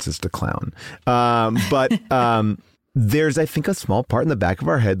references to clown. But there's, I think, a small part in the back of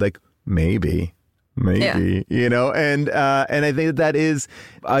our head, like maybe, yeah. And I think that is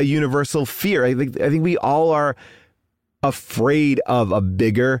a universal fear. I think we all are afraid of a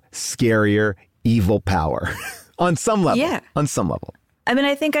bigger, scarier, evil power on some level. Yeah. On some level. I mean,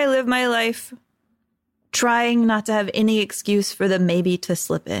 I think I live my life trying not to have any excuse for the maybe to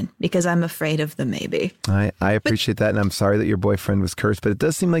slip in because I'm afraid of the maybe. I appreciate that. And I'm sorry that your boyfriend was cursed, but it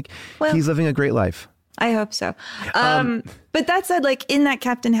does seem like he's living a great life. I hope so. But that said, like in that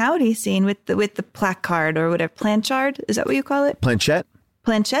Captain Howdy scene with the placard or whatever, planchard, is that what you call it? Planchette.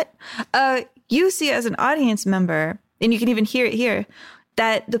 You see as an audience member, and you can even hear it here,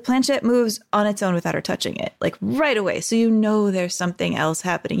 that the planchette moves on its own without her touching it, like right away. So there's something else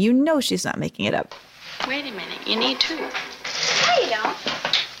happening. She's not making it up. Wait a minute, you need to. No, you don't.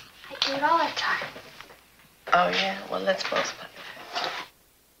 I do it all the time. Oh, yeah? Well, let's both play.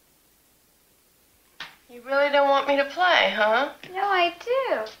 You really don't want me to play, huh? No, I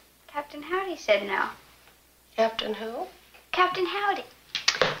do. Captain Howdy said no. Captain who? Captain Howdy.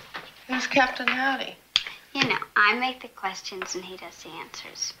 Who's Captain Howdy? I make the questions and he does the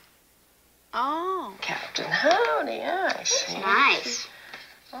answers. Oh, Captain Howdy, yeah, I see. Nice.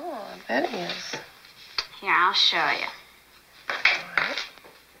 Oh, I bet he is. Here, I'll show you. All right.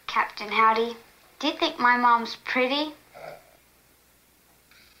 Captain Howdy, do you think my mom's pretty?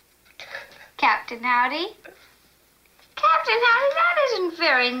 Captain Howdy? Captain Howdy, that isn't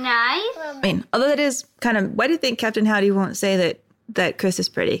very nice. I mean, although that is kind of, why do you think Captain Howdy won't say that Chris is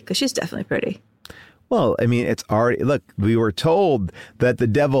pretty? Because she's definitely pretty. Well, I mean, it's already, look, we were told that the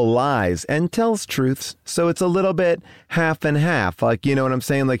devil lies and tells truths. So it's a little bit half and half. Like, you know what I'm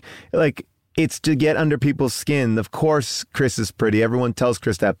saying? Like it's to get under people's skin. Of course, Chris is pretty. Everyone tells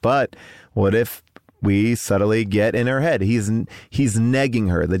Chris that. But what if we subtly get in her head? He's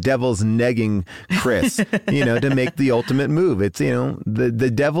negging her. The devil's negging Chris, to make the ultimate move. It's,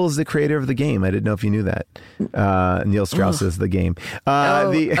 the devil's the creator of the game. I didn't know if you knew that. Neil Strauss is the game. I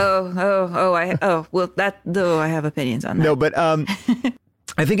have opinions on that. No, but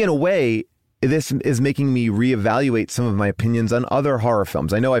I think in a way, this is making me reevaluate some of my opinions on other horror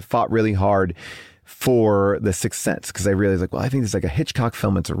films. I know I fought really hard for The Sixth Sense because I realized I think it's like a Hitchcock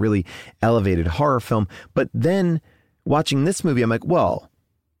film. It's a really elevated horror film. But then watching this movie, I'm like, well,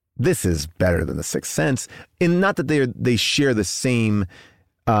 this is better than The Sixth Sense. And not that they share the same,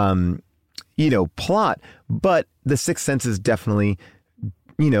 plot, but The Sixth Sense is definitely,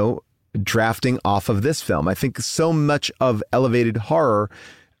 drafting off of this film. I think so much of elevated horror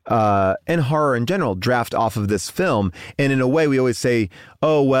and horror in general draft off of this film. And in a way, we always say,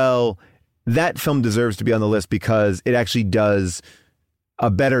 oh, well, that film deserves to be on the list because it actually does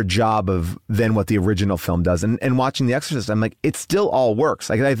a better job than what the original film does. And watching The Exorcist, I'm like, it still all works.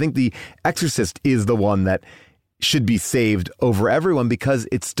 Like, I think The Exorcist is the one that should be saved over everyone because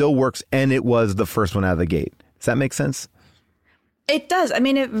it still works and it was the first one out of the gate. Does that make sense? It does. I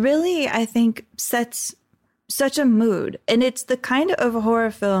mean, it really, I think, sets such a mood. And it's the kind of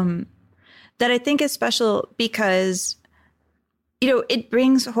horror film that I think is special because it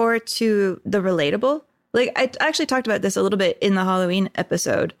brings horror to the relatable. Like, I actually talked about this a little bit in the Halloween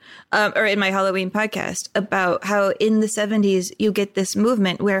episode, or in my Halloween podcast, about how in the 70s, you get this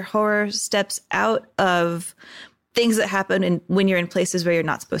movement where horror steps out of things that happen when you're in places where you're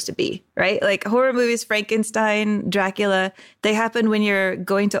not supposed to be, right? Like horror movies, Frankenstein, Dracula, they happen when you're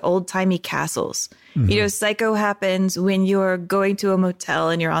going to old-timey castles. Mm-hmm. Psycho happens when you're going to a motel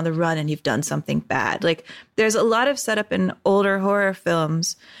and you're on the run and you've done something bad. Like there's a lot of setup in older horror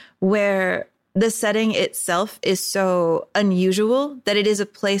films where the setting itself is so unusual that it is a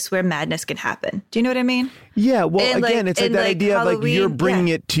place where madness can happen. Do you know what I mean? Yeah. Well, And, again, it's like that idea of like you're bringing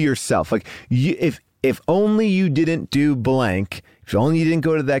it to yourself. Like if only you didn't do blank, if only you didn't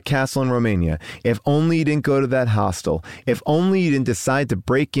go to that castle in Romania, if only you didn't go to that hostel, if only you didn't decide to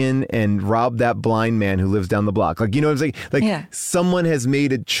break in and rob that blind man who lives down the block. Like, you know what I'm saying? Like someone has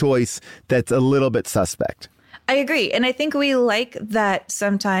made a choice that's a little bit suspect. I agree. And I think we like that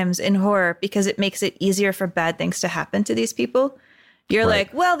sometimes in horror because it makes it easier for bad things to happen to these people. You're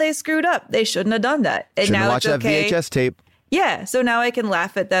like, well, they screwed up. They shouldn't have done that. And shouldn't now watch it's okay. that VHS tape. Yeah. So now I can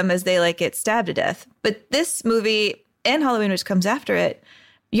laugh at them as they like get stabbed to death. But this movie and Halloween, which comes after it,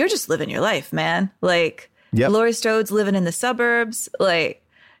 you're just living your life, man. Like Laurie Strode's living in the suburbs. Like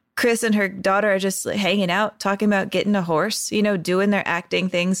Chris and her daughter are just hanging out, talking about getting a horse, you know, doing their acting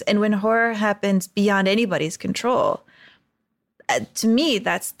things. And when horror happens beyond anybody's control, to me,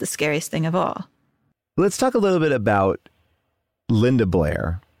 that's the scariest thing of all. Let's talk a little bit about Linda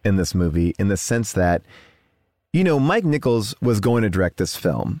Blair in this movie, in the sense that, you know, Mike Nichols was going to direct this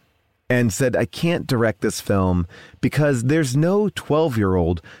film and said, I can't direct this film because there's no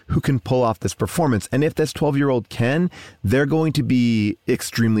 12-year-old who can pull off this performance. And if this 12-year-old can, they're going to be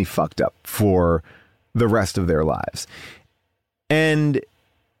extremely fucked up for the rest of their lives. And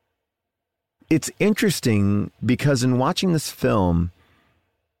it's interesting because in watching this film,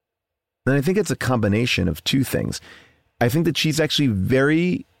 and I think it's a combination of two things. I think that she's actually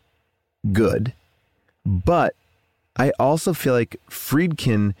very good, but I also feel like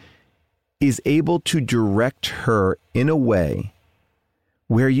Friedkin is able to direct her in a way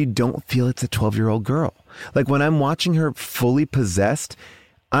where you don't feel it's a 12-year-old girl. Like when I'm watching her fully possessed,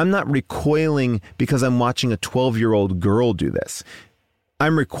 I'm not recoiling because I'm watching a 12-year-old girl do this.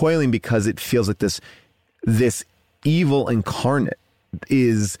 I'm recoiling because it feels like this evil incarnate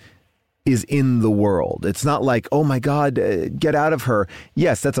is in the world. It's not like, oh my God, get out of her.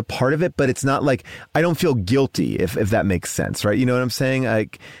 Yes, that's a part of it, but it's not like I don't feel guilty, if that makes sense, right? You know what I'm saying?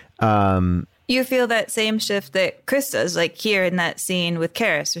 Like, you feel that same shift that Chris does, like here in that scene with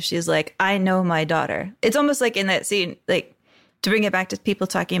Karis, where she's like, I know my daughter. It's almost like in that scene, like to bring it back to people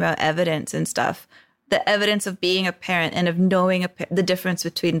talking about evidence and stuff, the evidence of being a parent and of knowing the difference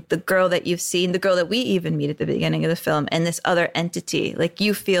between the girl that you've seen, the girl that we even meet at the beginning of the film, and this other entity. Like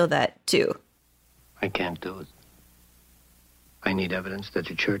you feel that too. I can't do it. I need evidence that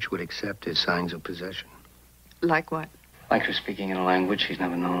the church would accept as signs of possession. Like what? Like her speaking in a language she's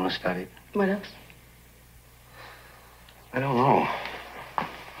never known or studied. What else? I don't know.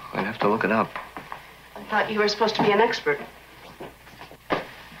 I'd have to look it up. I thought you were supposed to be an expert.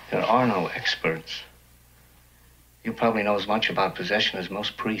 There are no experts. You probably know as much about possession as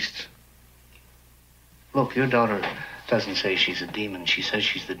most priests. Look, your daughter doesn't say she's a demon. She says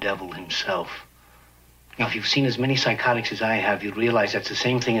she's the devil himself. Now, if you've seen as many psychotics as I have, you'd realize that's the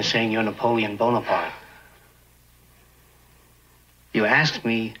same thing as saying you're Napoleon Bonaparte. You asked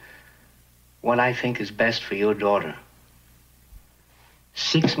me what I think is best for your daughter.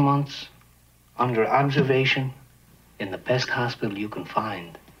 6 months under observation in the best hospital you can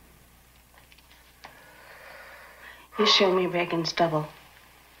find. You showed me Reagan's double.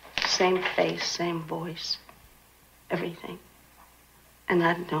 Same face, same voice, everything. And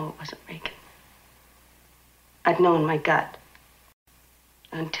I'd know it wasn't Reagan. I'd know in my gut.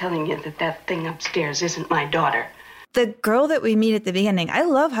 I'm telling you that thing upstairs isn't my daughter. The girl that we meet at the beginning, I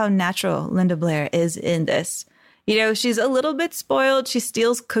love how natural Linda Blair is in this. You know, she's a little bit spoiled. She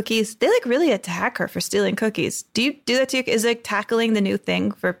steals cookies. They like really attack her for stealing cookies. Do you do that to you? Is like tackling the new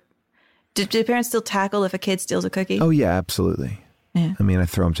thing for... Do parents still tackle if a kid steals a cookie? Oh, yeah, absolutely. Yeah. I mean, I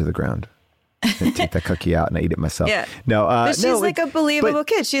throw them to the ground. I take that cookie out and I eat it myself. Yeah. No, but she's like a believable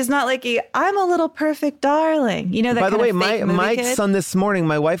kid. She's not like I'm a little perfect darling. You know, that by the way, my kid? Son this morning,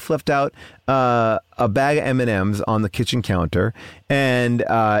 my wife left out a bag of M&Ms on the kitchen counter, and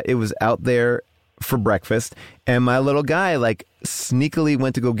it was out there for breakfast. And my little guy like sneakily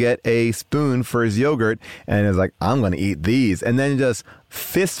went to go get a spoon for his yogurt and was like, I'm going to eat these. And then just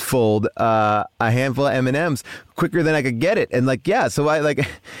fistfuled a handful of M&Ms quicker than I could get it. And like, yeah, so I like,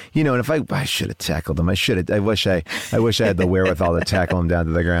 you know, and if I should have tackled him. I wish I had the wherewithal to tackle him down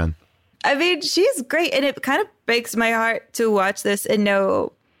to the ground. I mean, she's great. And it kind of breaks my heart to watch this and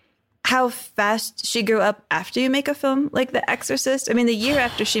know how fast she grew up after you make a film like The Exorcist. I mean, the year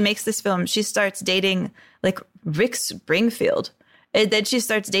after she makes this film, she starts dating like Rick Springfield. And then she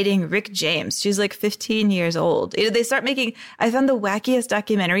starts dating Rick James. She's like 15 years old. They start making, I found the wackiest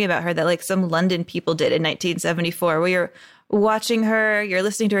documentary about her that like some London people did in 1974, where you're watching her, you're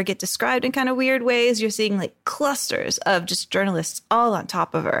listening to her get described in kind of weird ways. You're seeing like clusters of just journalists all on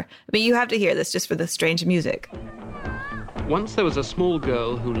top of her. But you have to hear this just for the strange music. Once there was a small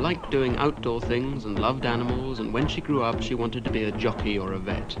girl who liked doing outdoor things and loved animals, and when she grew up, she wanted to be a jockey or a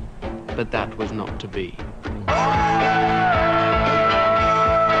vet. But that was not to be.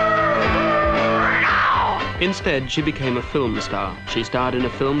 Instead, she became a film star. She starred in a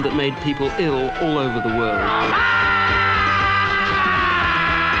film that made people ill all over the world.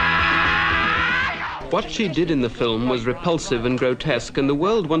 What she did in the film was repulsive and grotesque, and the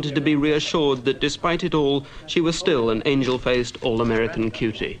world wanted to be reassured that despite it all, she was still an angel-faced, all-American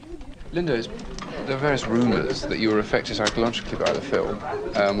cutie. Linda, there are various rumours that you were affected psychologically by the film,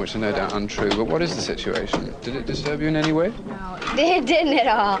 which are no doubt untrue, but what is the situation? Did it disturb you in any way? No, it didn't at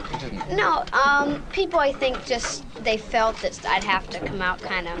all. It didn't? No, people, I think, just, they felt that I'd have to come out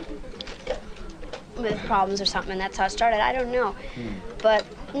kind of with problems or something, and that's how it started. I don't know. But,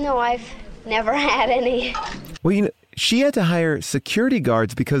 no, I've never had any. Well, she had to hire security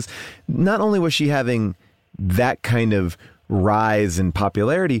guards because not only was she having that kind of rise in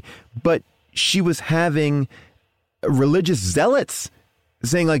popularity, but she was having religious zealots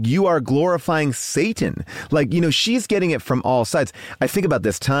saying like, you are glorifying Satan. Like, she's getting it from all sides. I think about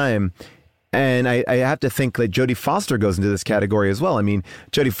this time, and I have to think that Jodie Foster goes into this category as well. I mean,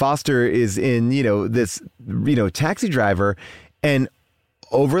 Jodie Foster is in, this, Taxi Driver, and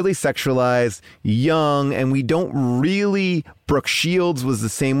overly sexualized, young, and we don't really. Brooke Shields was the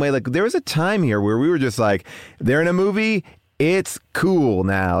same way. Like, there was a time here where we were just like, they're in a movie, it's cool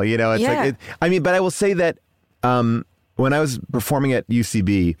now, It's like, but I will say that when I was performing at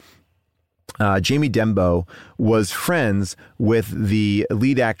UCB, Jamie Dembo was friends with the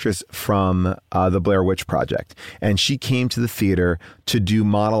lead actress from the Blair Witch Project, and she came to the theater to do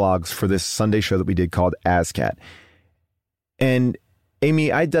monologues for this Sunday show that we did called ASCAT. And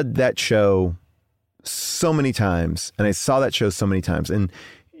Amy, I did that show so many times, and I saw that show so many times. And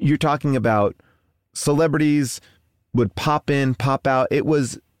you're talking about celebrities would pop in, pop out. It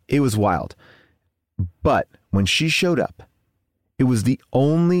was wild. But when she showed up, it was the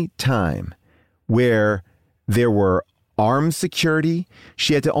only time where there were armed security.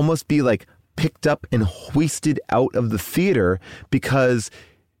 She had to almost be like picked up and hoisted out of the theater because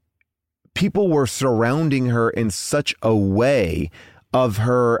people were surrounding her in such a way of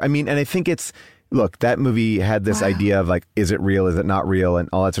her. I mean, and I think look, that movie had this idea of like, is it real? Is it not real? And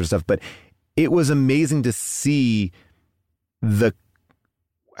all that sort of stuff. But it was amazing to see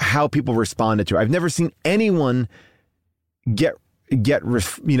how people responded to her. I've never seen anyone get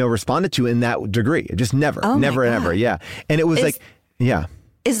responded to in that degree. Just never, never, ever. Yeah. And it was yeah.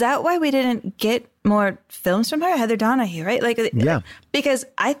 Is that why we didn't get more films from her? Heather Donahue, right? Like, yeah. Because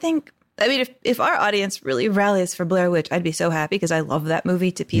I think, if our audience really rallies for Blair Witch, I'd be so happy because I love that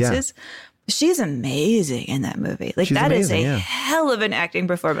movie to pieces. Yeah. She's amazing in that movie. Like, that is a hell of an acting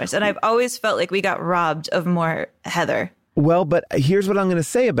performance. And I've always felt like we got robbed of more Heather. Well, but here's what I'm going to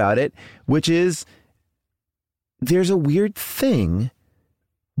say about it, which is there's a weird thing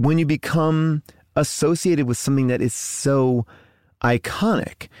when you become associated with something that is so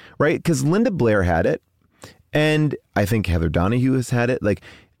iconic, right? Because Linda Blair had it, and I think Heather Donahue has had it. Like,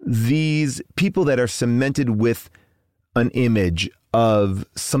 these people that are cemented with an image of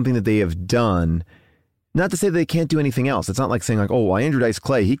something that they have done, not to say that they can't do anything else. It's not like saying like, oh, well, Andrew Dice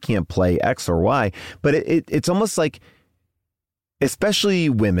Clay, he can't play X or Y, but it's almost like, especially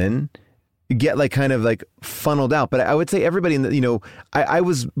women get like kind of like funneled out. But I would say everybody in the, I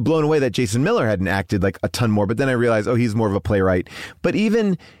was blown away that Jason Miller hadn't acted like a ton more, but then I realized, oh, he's more of a playwright. But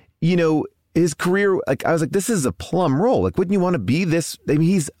even, his career, like, I was like, this is a plum role. Like, wouldn't you want to be this? I mean,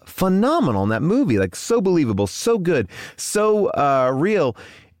 he's phenomenal in that movie, like so believable, so good, so real.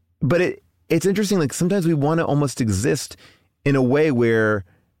 But it's interesting. Like, sometimes we want to almost exist in a way where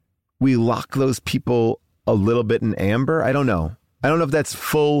we lock those people a little bit in amber. I don't know if that's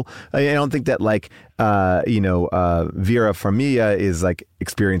full. I don't think that like, Vera Farmiga is like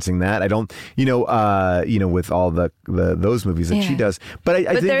experiencing that. I don't, with all those movies that she does. But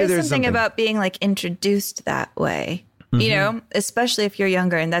I think there is something about being like introduced that way, especially if you're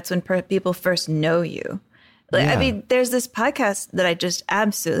younger and that's when people first know you. Like, I mean, there's this podcast that I just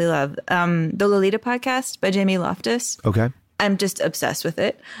absolutely love. The Lolita podcast by Jamie Loftus. Okay. I'm just obsessed with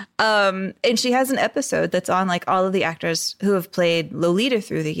it. And she has an episode that's on like all of the actors who have played Lolita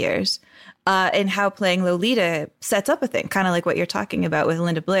through the years, and how playing Lolita sets up a thing, kind of like what you're talking about with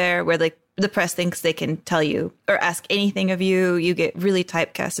Linda Blair, where like the press thinks they can tell you or ask anything of you. You get really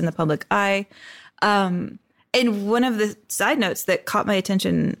typecast in the public eye. And one of the side notes that caught my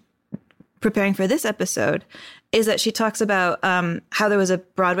attention preparing for this episode is that she talks about how there was a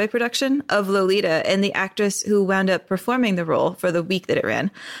Broadway production of Lolita, and the actress who wound up performing the role for the week that it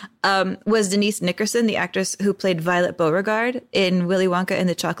ran was Denise Nickerson, the actress who played Violet Beauregard in Willy Wonka and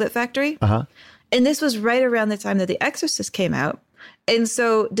the Chocolate Factory. Uh-huh. And this was right around the time that The Exorcist came out. And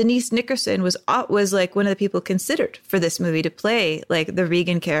so Denise Nickerson was like one of the people considered for this movie to play like the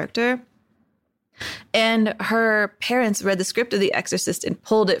Regan character. And her parents read the script of The Exorcist and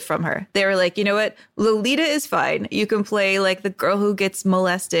pulled it from her. They were like, you know what? Lolita is fine. You can play like the girl who gets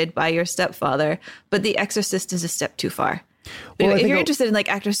molested by your stepfather, but The Exorcist is a step too far. Well, anyway, if you're interested in like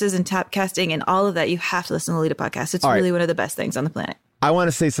actresses and tap casting and all of that, you have to listen to the Lolita podcast. It's really one of the best things on the planet. I want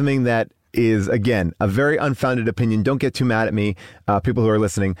to say something that is, again, a very unfounded opinion. Don't get too mad at me, people who are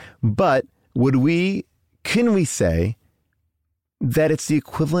listening. But can we say that it's the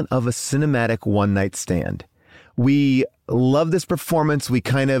equivalent of a cinematic one-night stand? We love this performance. We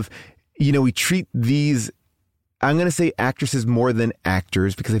kind of, we treat these, I'm going to say actresses more than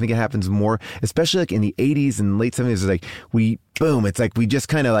actors, because I think it happens more, especially like in the 80s and late 70s. It's like it's like we just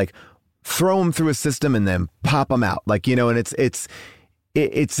kind of like throw them through a system and then pop them out. Like, and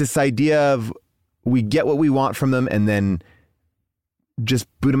it's this idea of we get what we want from them and then just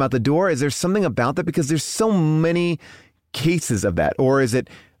boot them out the door. Is there something about that? Because there's so many cases of that, or is it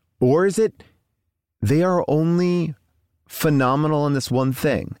they are only phenomenal in this one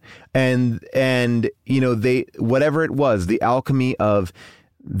thing, and they, whatever it was, the alchemy of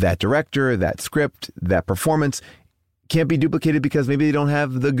that director, that script, that performance can't be duplicated because maybe they don't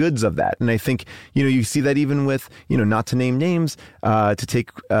have the goods of that. And I think you see that even with not to name names, to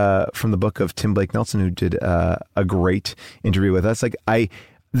take from the book of Tim Blake Nelson, who did a great interview with us. Like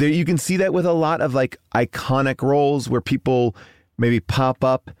there, you can see that with a lot of like iconic roles where people maybe pop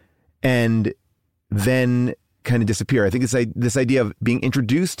up and then kind of disappear. I think it's this idea of being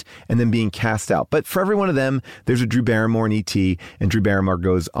introduced and then being cast out. But for every one of them, there's a Drew Barrymore in E.T., and Drew Barrymore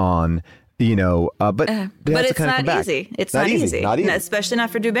goes on, but it's not easy. It's not easy. Not easy. Especially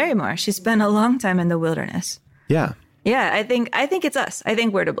not for Drew Barrymore. She spent a long time in the wilderness. Yeah. Yeah, I think it's us. I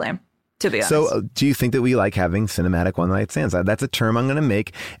think we're to blame, to be honest. So do you think that we like having cinematic one-night stands? That's a term I'm going to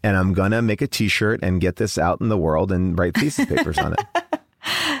make, and I'm going to make a T-shirt and get this out in the world and write thesis papers on it.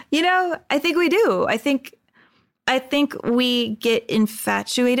 I think we do. I think we get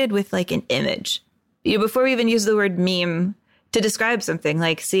infatuated with like an image. Before we even use the word meme to describe something,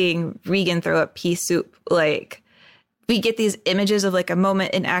 like seeing Regan throw up pea soup, like we get these images of like a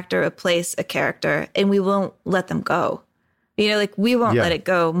moment, an actor, a place, a character, and we won't let them go. We won't let it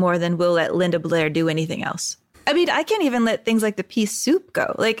go more than we'll let Linda Blair do anything else. I mean, I can't even let things like the pea soup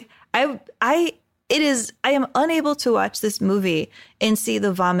go. Like I am unable to watch this movie and see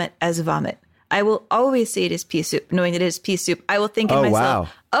the vomit as vomit. I will always see it as pea soup, knowing that it is pea soup. I will think in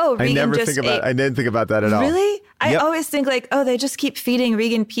myself, Regan I didn't think about that at all. Really? Yep. I always think like, they just keep feeding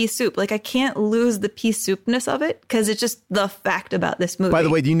Regan pea soup. Like I can't lose the pea soupness of it because it's just the fact about this movie. By the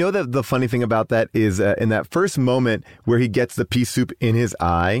way, do you know that the funny thing about that is in that first moment where he gets the pea soup in his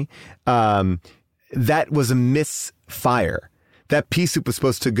eye, that was a misfire. That pea soup was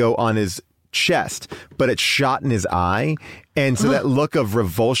supposed to go on his chest, but it shot in his eye. And so that look of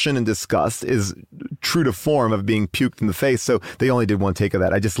revulsion and disgust is true to form of being puked in the face. So they only did one take of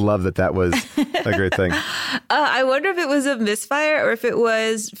that. I just love that was a great thing. I wonder if it was a misfire or if it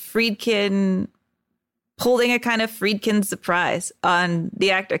was Friedkin holding a kind of Friedkin surprise on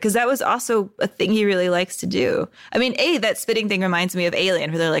the actor, because that was also a thing he really likes to do. I mean, that spitting thing reminds me of Alien,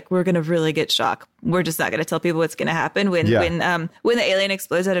 where they're like, we're going to really get shocked. We're just not going to tell people what's going to happen when the alien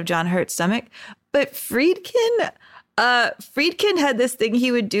explodes out of John Hurt's stomach. But Friedkin had this thing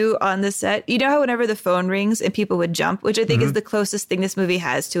he would do on the set. You know how whenever the phone rings and people would jump, which I think is the closest thing this movie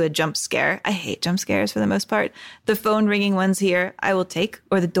has to a jump scare. I hate jump scares for the most part. The phone ringing ones here, I will take,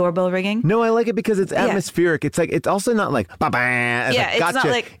 or the doorbell ringing. No, I like it because it's atmospheric. It's like, it's also not like, ba-ba. It's not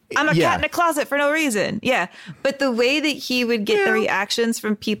like, I'm a cat in a closet for no reason. Yeah. But the way that he would get the reactions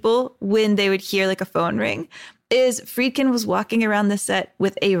from people when they would hear like a phone ring is Friedkin was walking around the set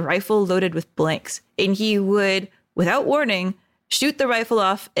with a rifle loaded with blanks, and he would, without warning, shoot the rifle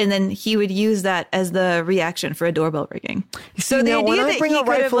off, and then he would use that as the reaction for a doorbell ringing. So the idea when I bring a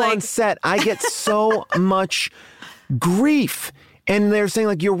rifle on set, I get so much grief. And they're saying,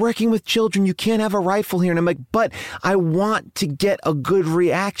 like, you're working with children, you can't have a rifle here. And I'm like, but I want to get a good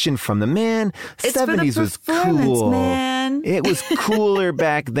reaction from them. Man, it's 70s was cool. Man. It was cooler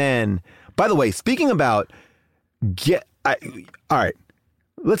back then. By the way, speaking about all right.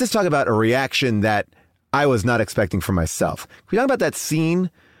 let's just talk about a reaction that I was not expecting for myself. We talk about that scene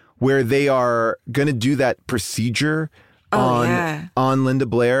where they are going to do that procedure on Linda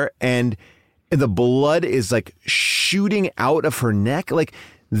Blair, and the blood is like shooting out of her neck. Like,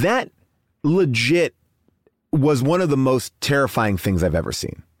 that legit was one of the most terrifying things I've ever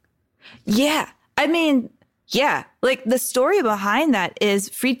seen. Yeah. I mean, yeah. Like, the story behind that is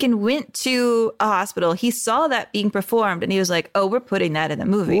Friedkin went to a hospital. He saw that being performed and he was like, oh, we're putting that in the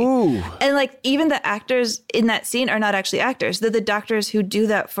movie. Ooh. And like, even the actors in that scene are not actually actors. They're the doctors who do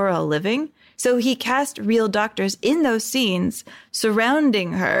that for a living. So he cast real doctors in those scenes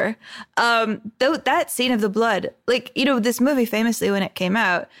surrounding her. Though that scene of the blood, like, you know, this movie famously, when it came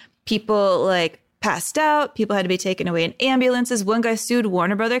out, people like passed out. People had to be taken away in ambulances. One guy sued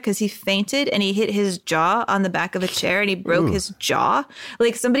Warner Brother because he fainted and he hit his jaw on the back of a chair and he broke his jaw.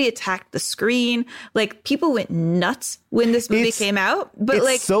 Like, somebody attacked the screen. Like, people went nuts when this movie came out. But it's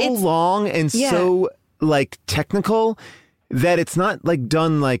like, so long and so like technical that it's not like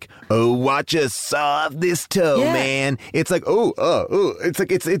done like, oh, watch us saw off this toe, man. It's like, it's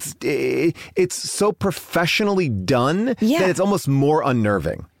like it's so professionally done that it's almost more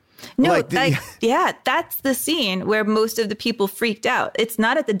unnerving. No, that's the scene where most of the people freaked out. It's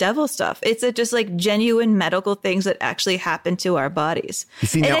not at the devil stuff. It's at just like genuine medical things that actually happen to our bodies. You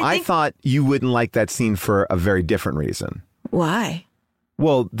see, now I thought you wouldn't like that scene for a very different reason. Why?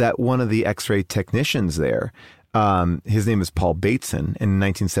 Well, that one of the X-ray technicians there, his name is Paul Bateson. In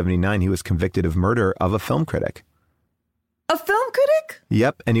 1979, he was convicted of murder of a film critic. A film critic?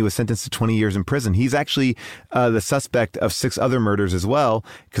 Yep, and he was sentenced to 20 years in prison. He's actually the suspect of 6 other murders as well,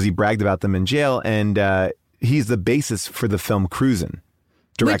 because he bragged about them in jail, and he's the basis for the film Cruisin',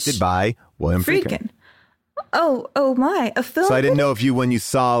 directed by William Friedkin. Oh my, a film So I didn't critic? know if you, when you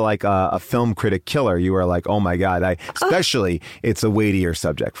saw like a film critic killer, you were like, oh my God, especially it's a weightier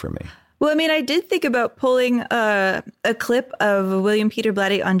subject for me. Well, I mean, I did think about pulling a clip of William Peter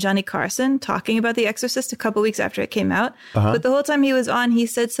Blatty on Johnny Carson talking about The Exorcist a couple weeks after it came out. But the whole time he was on, he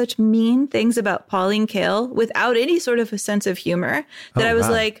said such mean things about Pauline Kael without any sort of a sense of humor that I was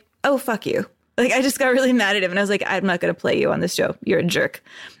like, oh, fuck you. Like, I just got really mad at him. And I was like, I'm not going to play you on this show. You're a jerk.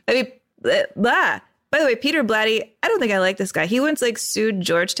 I mean, blah. By the way, Peter Blatty, I don't think I like this guy. He once like sued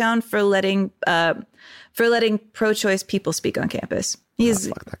Georgetown for letting pro-choice people speak on campus.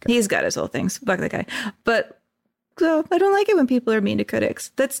 He's got his whole things. Fuck that guy. But I don't like it when people are mean to critics.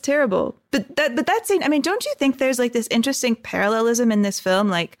 That's terrible. But that scene, I mean, don't you think there's like this interesting parallelism in this film?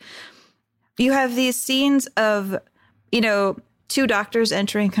 Like, you have these scenes of, you know, 2 doctors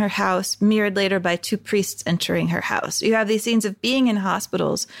entering her house, mirrored later by 2 priests entering her house. You have these scenes of being in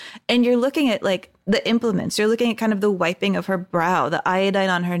hospitals, and you're looking at like the implements. You're looking at kind of the wiping of her brow, the iodine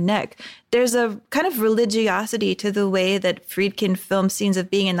on her neck. There's a kind of religiosity to the way that Friedkin filmed scenes of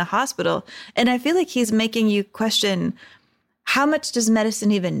being in the hospital. And I feel like he's making you question, how much does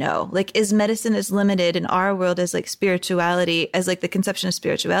medicine even know? Like, is medicine as limited in our world as like spirituality, as like the conception of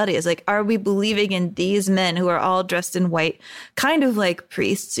spirituality is? Like, are we believing in these men who are all dressed in white, kind of like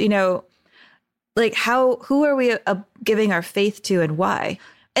priests, you know, like who are we giving our faith to and why?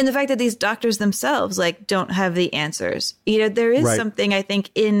 And the fact that these doctors themselves like don't have the answers, you know, there is something I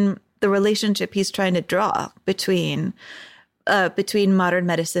think in the relationship he's trying to draw between modern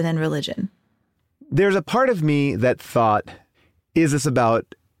medicine and religion. There's a part of me that thought, is this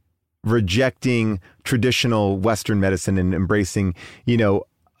about rejecting traditional Western medicine and embracing, you know,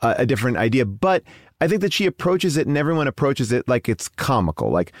 a different idea? But I think that she approaches it, and everyone approaches it like it's comical.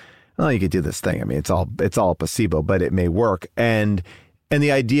 Like, oh, you could do this thing. I mean, it's all placebo, but it may work. And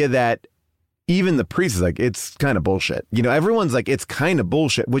the idea that even the priest is like, it's kind of bullshit. You know, everyone's like, it's kind of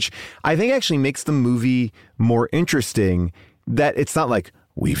bullshit, which I think actually makes the movie more interesting, that it's not like,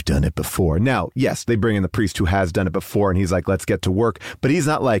 we've done it before. Now, yes, they bring in the priest who has done it before, and he's like, let's get to work. But he's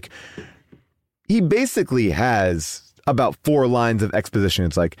not like, he basically has about 4 lines of exposition.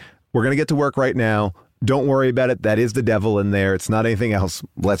 It's like, we're going to get to work right now. Don't worry about it. That is the devil in there. It's not anything else.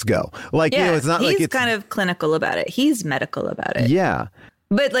 Let's go. Like, you know, it's not like he's kind of clinical about it. He's medical about it. Yeah.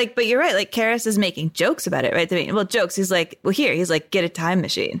 But you're right. Like, Karras is making jokes about it, right? I mean, well, jokes. He's like, well, he's like, get a time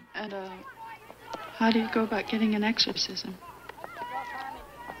machine. And how do you go about getting an exorcism?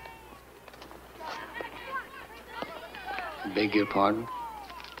 Beg your pardon?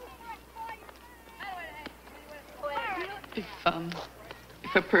 If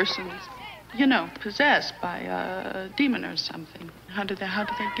a person's, you know, possessed by a demon or something, how do they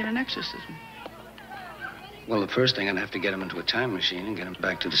get an exorcism? Well, the first thing, I'd have to get him into a time machine and get him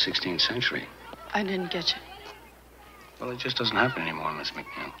back to the 16th century. I didn't get you. Well, it just doesn't happen anymore, Miss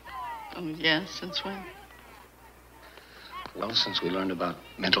McNeil. Oh, yes? Since when? Well, since we learned about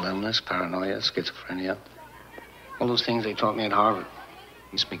mental illness, paranoia, schizophrenia, all those things they taught me at Harvard.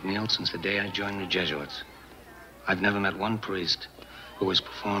 Miss McNeil, since the day I joined the Jesuits, I've never met one priest who has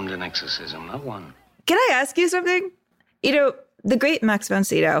performed an exorcism, not one. Can I ask you something? You know, the great Max von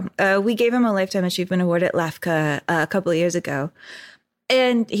Sydow, we gave him a Lifetime Achievement Award at LAFCA a couple of years ago.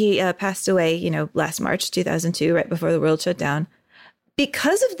 And he passed away, last March 2002, right before the world shut down.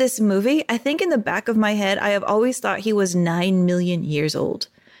 Because of this movie, I think in the back of my head, I have always thought he was 9 million years old.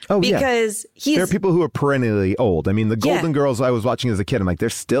 Oh, because yeah. There are people who are perennially old. I mean, the Golden Girls I was watching as a kid, I'm like, they're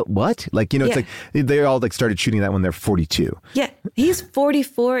still, what? Like, it's like they all started shooting that when they're 42. Yeah, he's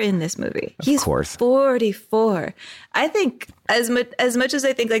 44 in this movie. He's 44. I think as much as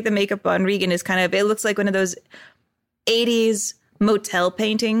I think like the makeup on Regan is it looks like one of those 80s motel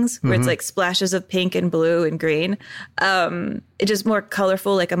paintings where it's like splashes of pink and blue and green. It's just more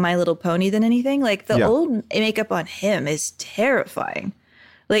colorful, like a My Little Pony than anything. Like the old makeup on him is terrifying.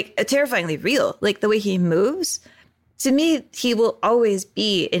 Like terrifyingly real, like the way he moves. To me, he will always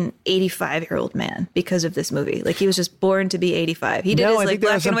be an 85-year-old man because of this movie. Like he was just born to be 85. He did his like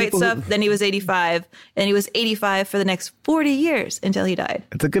black and white stuff, then he was 85, and he was 85 for the next 40 years until he died.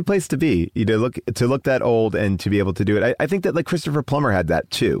 It's a good place to be, to look that old and to be able to do it. I think that like Christopher Plummer had that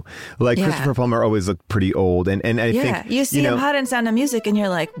too. Like Christopher Plummer always looked pretty old, and I think you see him hot in Sound of Music, and you're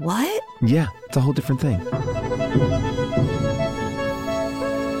like, what? Yeah, it's a whole different thing.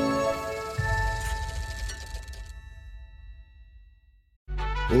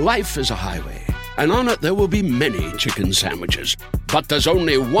 Life is a highway, and on it there will be many chicken sandwiches. But there's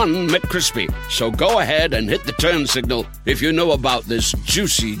only one McCrispy. So go ahead and hit the turn signal if you know about this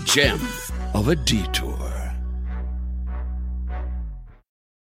juicy gem of a detour.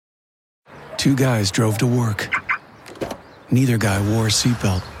 Two guys drove to work. Neither guy wore a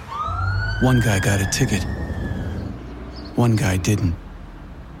seatbelt. One guy got a ticket. One guy didn't.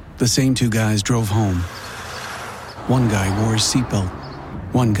 The same two guys drove home. One guy wore a seatbelt.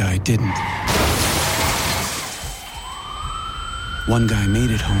 One guy didn't. One guy made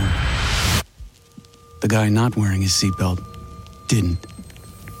it home. The guy not wearing his seatbelt didn't.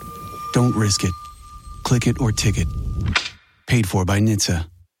 Don't risk it. Click it or ticket. Paid for by NHTSA.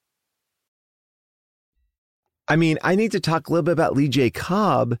 I mean, I need to talk a little bit about Lee J.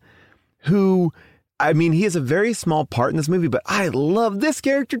 Cobb, who... he has a very small part in this movie, but I love this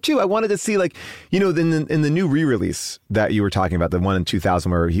character too. I wanted to see in the new re-release that you were talking about, the one in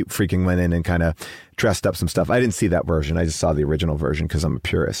 2000 where he freaking went in and kind of dressed up some stuff. I didn't see that version. I just saw the original version because I'm a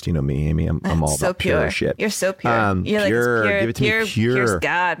purist. You know me, Amy. I'm all so about pure shit. You're so pure. You're pure. Like Give it to me pure. Pure's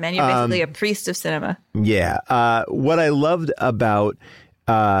God, man. You're basically a priest of cinema. Yeah. What I loved about,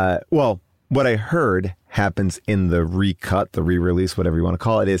 what I heard happens in the recut, the re-release, whatever you want to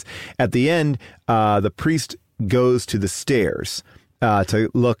call it, is at the end, the priest goes to the stairs to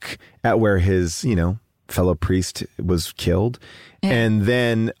look at where his, fellow priest was killed. Yeah. And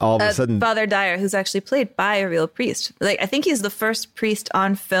then all of a sudden... Father Dyer, who's actually played by a real priest. I think he's the first priest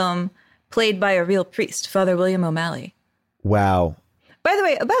on film played by a real priest, Father William O'Malley. Wow. By the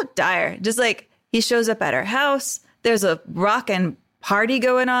way, about Dyer, just he shows up at her house. There's a rockin' party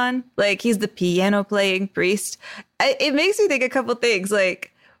going on. He's the piano playing priest. It makes me think a couple things.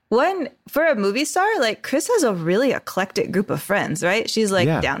 One, for a movie star, Chris has a really eclectic group of friends, right? She's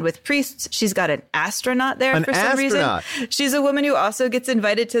down with priests. She's got an astronaut there for some reason. She's a woman who also gets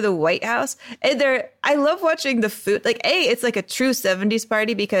invited to the White House. And I love watching the food. It's like a true 70s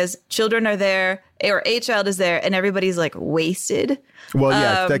party because children are there, or a child is there, and everybody's wasted. Well,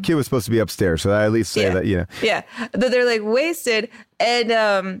 yeah, that kid was supposed to be upstairs, so I at least say that, Yeah, but they're wasted. And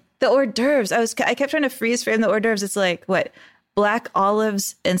the hors d'oeuvres, I kept trying to freeze frame the hors d'oeuvres. It's what? Black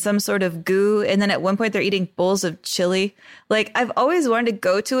olives and some sort of goo. And then at one point they're eating bowls of chili. I've always wanted to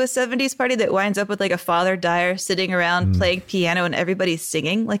go to a 70s party that winds up with a Father Dyer sitting around playing piano and everybody's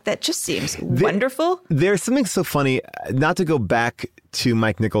singing. That just seems wonderful. There's something so funny, not to go back to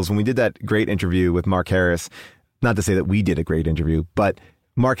Mike Nichols, when we did that great interview with Mark Harris, not to say that we did a great interview, but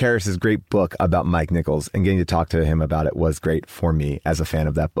Mark Harris's great book about Mike Nichols and getting to talk to him about it was great for me as a fan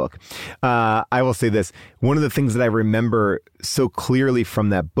of that book. I will say this. One of the things that I remember so clearly from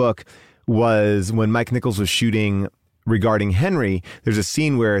that book was when Mike Nichols was shooting regarding Henry, there's a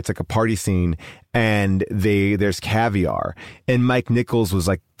scene where it's a party scene and there's caviar. And Mike Nichols was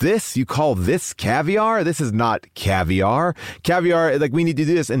like, this, you call this caviar? This is not caviar. Caviar, we need to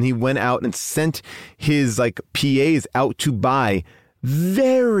do this. And he went out and sent his PAs out to buy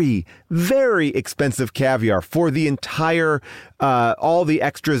very, very expensive caviar for the entire, all the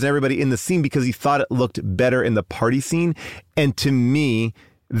extras and everybody in the scene because he thought it looked better in the party scene. And to me,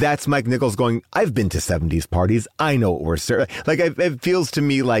 that's Mike Nichols going, I've been to 70s parties. I know what we're serving. Like, it feels to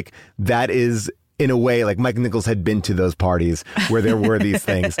me like that is, in a way, like Mike Nichols had been to those parties where there were these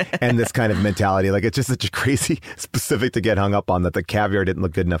things and this kind of mentality. Like, it's just such a crazy specific to get hung up on that the caviar didn't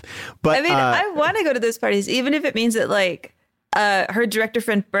look good enough. But I mean, I want to go to those parties, even if it means that, like, her director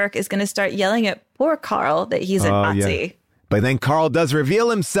friend Burke is going to start yelling at poor Carl that he's a Nazi. Yeah. But then Carl does reveal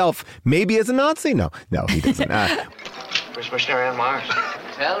himself, maybe as a Nazi. No, he doesn't. First missionary on Mars.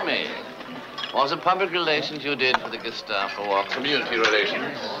 Tell me, what was it public relations you did for the Gestapo or community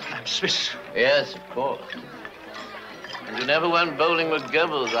relations? I'm Swiss. Yes, of course. And you never went bowling with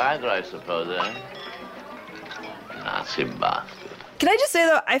Goebbels either, I suppose, eh? Nazi bastard. Can I just say,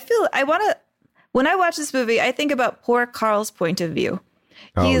 though, when I watch this movie, I think about poor Carl's point of view.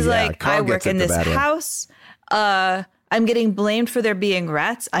 He's like, Carl I work in this house. I'm getting blamed for there being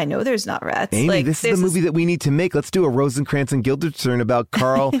rats. I know there's not rats. Amy, like, this is the movie that we need to make. Let's do a Rosencrantz and Guildenstern about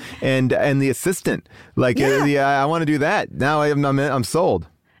Carl and the assistant. Like, I want to do that. Now I'm sold.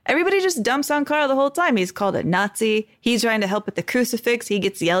 Everybody just dumps on Carl the whole time. He's called a Nazi. He's trying to help with the crucifix. He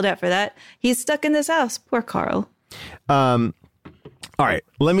gets yelled at for that. He's stuck in this house. Poor Carl. All right.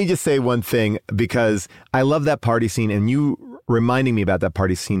 Let me just say one thing, because I love that party scene, and you reminding me about that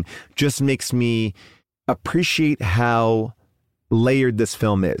party scene just makes me appreciate how layered this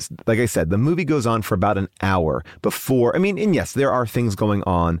film is. Like I said, the movie goes on for about an hour before. I mean, and yes, there are things going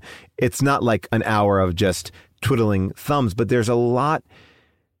on. It's not like an hour of just twiddling thumbs, but there's a lot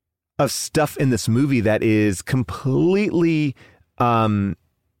of stuff in this movie that is completely,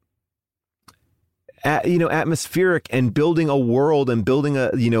 atmospheric and building a world and building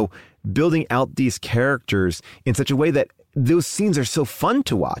out these characters in such a way that those scenes are so fun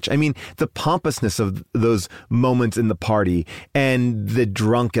to watch. I mean, the pompousness of those moments in the party and the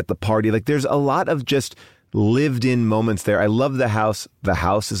drunk at the party, like there's a lot of just lived in moments there. I love the house. The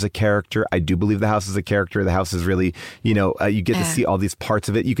house is a character. I do believe the house is a character. The house is really, you get to see all these parts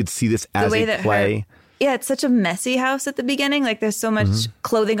of it. You could see this as a play. It's such a messy house at the beginning. Like, there's so much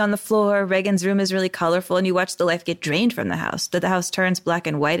clothing on the floor. Reagan's room is really colorful, and you watch the life get drained from the house. That the house turns black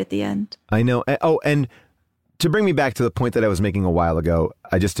and white at the end. I know. Oh, and to bring me back to the point that I was making a while ago,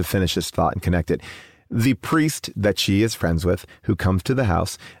 just to finish this thought and connect it, the priest that she is friends with, who comes to the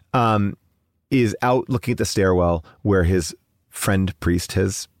house, is out looking at the stairwell where his friend priest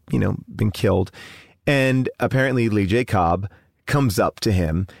has, been killed. And apparently Lee J. Cobb comes up to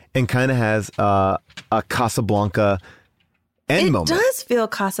him and kind of has a Casablanca end moment. It does feel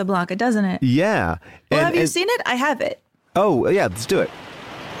Casablanca, doesn't it? Yeah. Well, have you seen it? I have it. Oh, yeah, let's do it.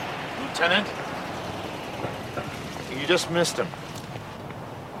 Lieutenant? You just missed him.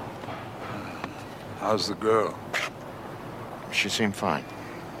 How's the girl? She seemed fine.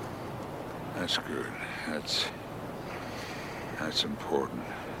 That's good. That's important.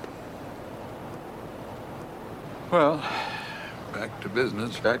 Well, back to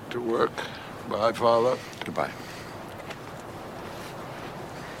business, back to work. Bye, Father. Goodbye.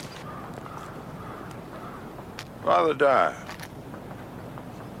 Father Dyer,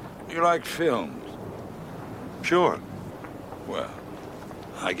 you like films? Sure. Well,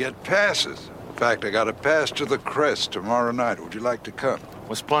 I get passes. In fact, I got a pass to the Crest tomorrow night. Would you like to come?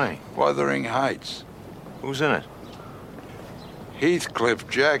 What's playing? Wuthering Heights. Who's in it? Heathcliff,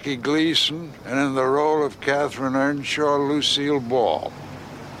 Jackie Gleason, and in the role of Catherine Earnshaw, Lucille Ball.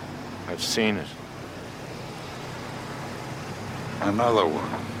 I've seen it. Another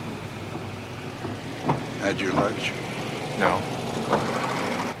one. Had your lunch? No.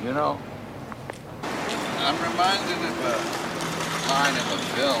 I'm reminded of a line of a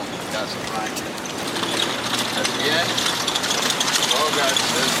film that doesn't like it. At the end, Bogart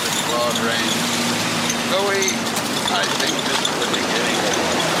says to Claude Rains, Louis, I think this is the beginning of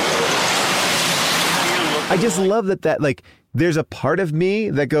I just love that like, there's a part of me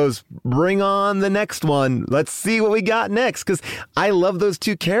that goes, bring on the next one. Let's see what we got next. Because I love those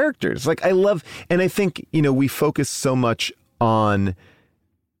two characters. Like, and I think, we focus so much on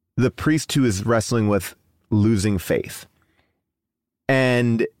the priest who is wrestling with losing faith.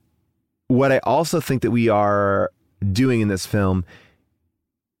 And what I also think that we are doing in this film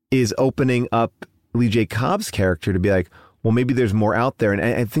is opening up Lee J. Cobb's character to be like, well, maybe there's more out there. And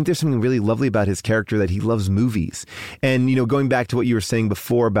I think there's something really lovely about his character, that he loves movies. And, going back to what you were saying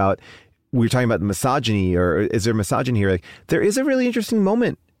before about, we were talking about the misogyny, or is there misogyny here? Like, there is a really interesting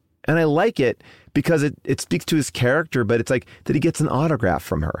moment. And I like it because it speaks to his character, but it's like that he gets an autograph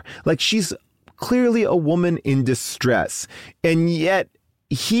from her. Like, she's clearly a woman in distress. And yet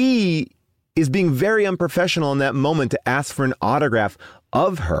he is being very unprofessional in that moment to ask for an autograph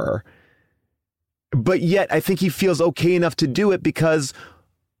of her. But yet I think he feels okay enough to do it because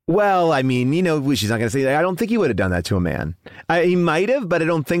Well, I mean, she's not going to say that. I don't think he would have done that to a man. He might have, but I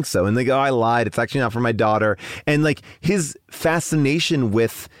don't think so. And they go, I lied. It's actually not for my daughter. And like his fascination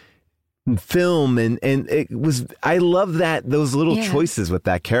with film and it was, I love those little choices with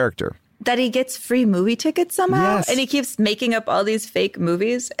that character. That he gets free movie tickets somehow. Yes. And he keeps making up all these fake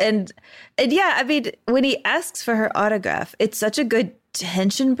movies. And yeah, I mean, when he asks for her autograph, it's such a good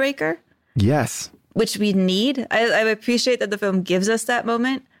tension breaker. Yes. Which we need. I appreciate that the film gives us that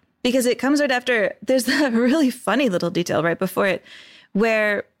moment because it comes right after. There's a really funny little detail right before it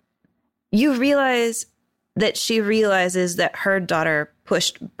where you realize that she realizes that her daughter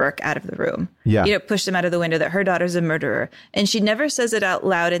pushed Burke out of the room. Yeah. Pushed him out of the window, that her daughter's a murderer. And she never says it out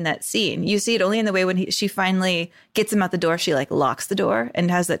loud in that scene. You see it only in the way when she finally gets him out the door, she like locks the door and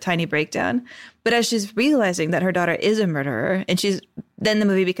has that tiny breakdown. But as she's realizing that her daughter is a murderer, and then the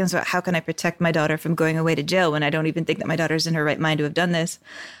movie becomes about how can I protect my daughter from going away to jail when I don't even think that my daughter's in her right mind to have done this.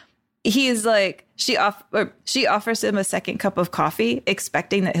 He's like, she offers him a second cup of coffee,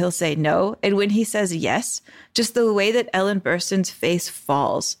 expecting that he'll say no. And when he says yes, just the way that Ellen Burstyn's face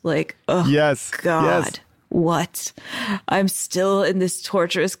falls, like, oh, yes, God, yes. What? I'm still in this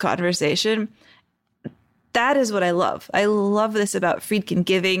torturous conversation. That is what I love. I love this about Friedkin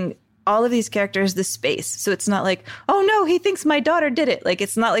giving all of these characters the space. So it's not like, oh no, he thinks my daughter did it. Like,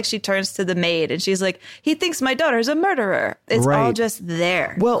 it's not like she turns to the maid and she's like, he thinks my daughter's a murderer. It's all just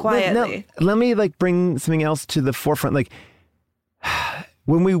there, quietly. Let me like bring something else to the forefront. Like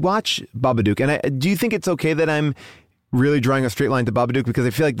when we watch Babadook, and do you think it's okay that I'm really drawing a straight line to Babadook? Because I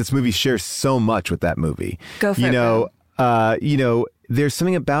feel like this movie shares so much with that movie. Go for it. There's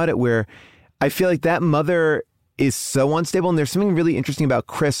something about it where I feel like that mother is so unstable. And there's something really interesting about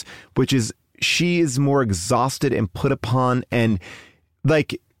Chris, which is she is more exhausted and put upon, and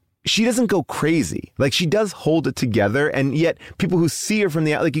like she doesn't go crazy. Like she does hold it together. And yet people who see her from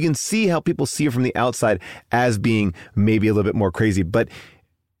the, like you can see how people see her from the outside as being maybe a little bit more crazy, but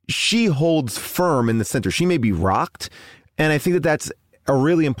she holds firm in the center. She may be rocked. And I think that that's a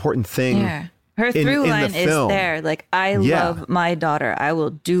really important thing. Yeah. Her through line is there. Like, I love my daughter. I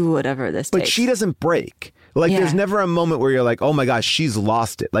will do whatever this takes. But she doesn't break. Like, there's never a moment where you're like, oh my gosh, she's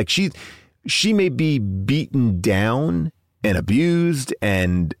lost it. Like she may be beaten down and abused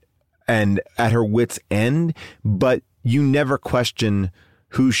and at her wit's end, but you never question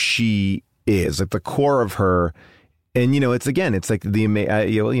who she is, like the core of her. And, it's like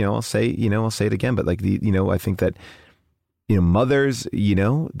I'll say it again, but like I think that, mothers,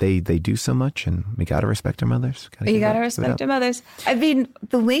 they do so much, and we got to respect our mothers. You got to respect our mothers. I mean,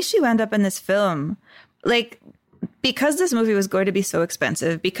 the way she wound up in this film, like, because this movie was going to be so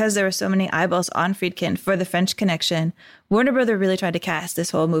expensive, because there were so many eyeballs on Friedkin for the French Connection, Warner Brother really tried to cast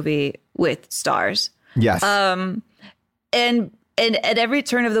this whole movie with stars. Yes. And at every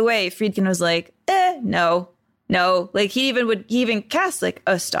turn of the way, Friedkin was like, no. Like he even cast like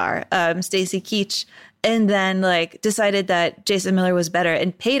a star, Stacy Keach, and then like decided that Jason Miller was better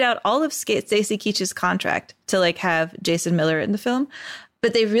and paid out all of Stacy Keach's contract to like have Jason Miller in the film.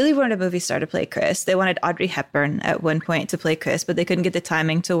 But they really wanted a movie star to play Chris. They wanted Audrey Hepburn at one point to play Chris, but they couldn't get the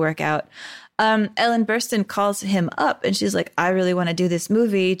timing to work out. Ellen Burstyn calls him up and she's like, I really want to do this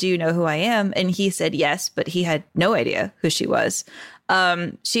movie. Do you know who I am? And he said yes, but he had no idea who she was.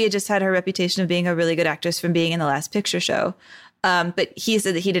 She had just had her reputation of being a really good actress from being in The Last Picture Show. But he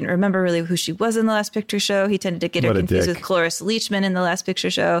said that he didn't remember really who she was in The Last Picture Show. He tended to get her confused with Cloris Leachman in The Last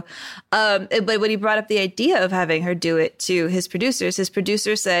Picture Show. But when he brought up the idea of having her do it to his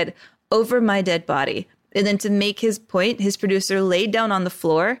producer said, over my dead body. And then to make his point, his producer laid down on the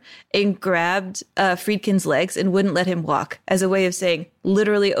floor and grabbed Friedkin's legs and wouldn't let him walk as a way of saying,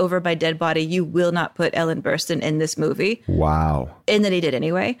 literally over my dead body, you will not put Ellen Burstyn in this movie. Wow. And then he did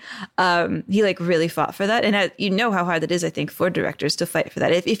anyway. He like really fought for that. And you know how hard that is, I think, for directors to fight for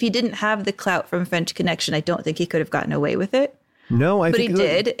that. If he didn't have the clout from French Connection, I don't think he could have gotten away with it. No, but he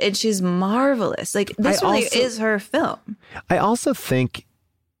did. And she's marvelous. Like this really is her film. I also think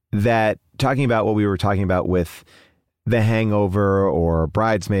that talking about what we were talking about with The Hangover or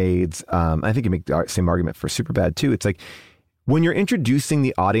Bridesmaids, I think you make the same argument for Superbad too. It's like when you're introducing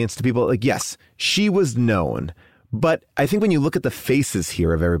the audience to people, like, yes, she was known, but I think when you look at the faces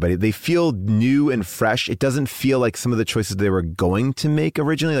here of everybody, they feel new and fresh. It doesn't feel like some of the choices they were going to make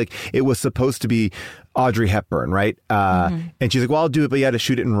originally. Like it was supposed to be Audrey Hepburn, right? And she's like, well, I'll do it, but you had to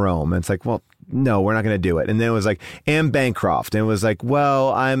shoot it in Rome. And it's like, well, no, we're not going to do it. And then it was like Anne Bancroft, and it was like,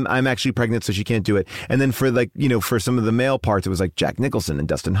 well, I'm actually pregnant, so she can't do it. And then for like, for some of the male parts, it was like Jack Nicholson and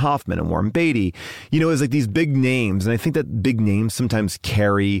Dustin Hoffman and Warren Beatty. It was like these big names, and I think that big names sometimes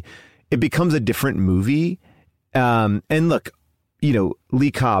it becomes a different movie. And look,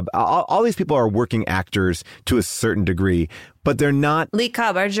 Lee Cobb, all these people are working actors to a certain degree, but they're not. Lee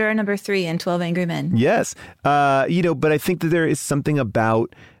Cobb, our juror number 3 in 12 Angry Men. Yes. But I think that there is something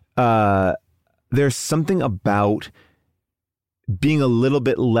about, being a little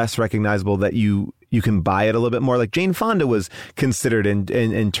bit less recognizable, that you can buy it a little bit more. Like Jane Fonda was considered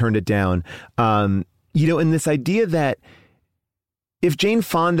and turned it down. And this idea that if Jane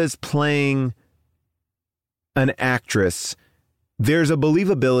Fonda's playing an actress, there's a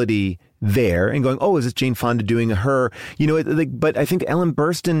believability there, and going, oh, is this Jane Fonda doing her? But I think Ellen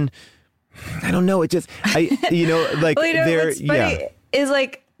Burstyn, I don't know. It just, what's funny is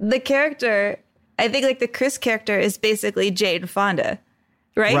like the character. I think like the Chris character is basically Jane Fonda,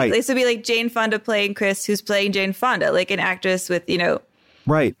 right? This would be like Jane Fonda playing Chris, who's playing Jane Fonda, like an actress with,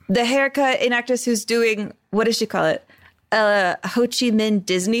 right. The haircut, an actress who's doing, what does she call it? A Ho Chi Minh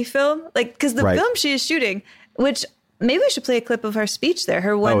Disney film, like, because the film she is shooting, which maybe we should play a clip of her speech there,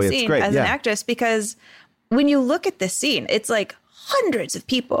 her one scene as an actress, because when you look at this scene, it's like hundreds of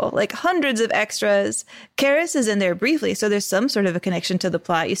people, like hundreds of extras. Karis is in there briefly, so there's some sort of a connection to the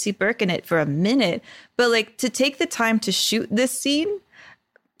plot. You see Burke in it for a minute, but like to take the time to shoot this scene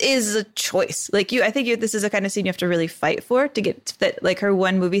is a choice. Like I think this is a kind of scene you have to really fight for to get that. Like her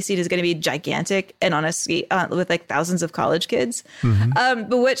one movie scene is going to be gigantic and on a ski with like thousands of college kids. Mm-hmm.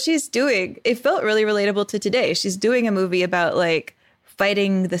 But what she's doing, it felt really relatable to today. She's doing a movie about like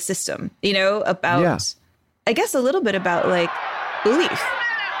fighting the system, about, I guess a little bit about like belief.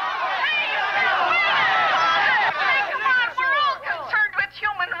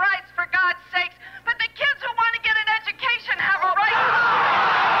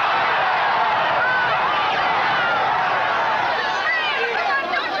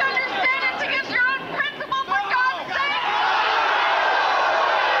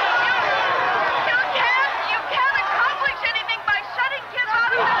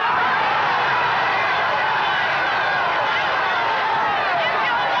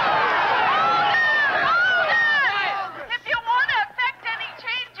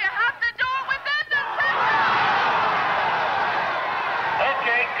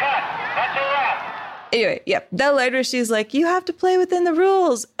 Anyway, that line where she's like, you have to play within the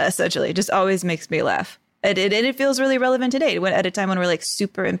rules, essentially, just always makes me laugh. And it feels really relevant today, at a time when we're like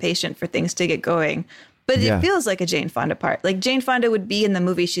super impatient for things to get going. But it feels like a Jane Fonda part. Like Jane Fonda would be in the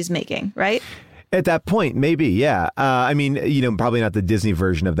movie she's making, right? At that point, maybe, yeah. I mean, probably not the Disney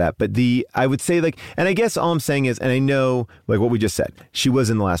version of that, but I would say like, and I guess all I'm saying is, and I know like what we just said, she was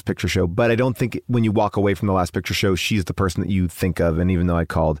in the Last Picture Show, but I don't think when you walk away from the Last Picture Show, she's the person that you think of. And even though I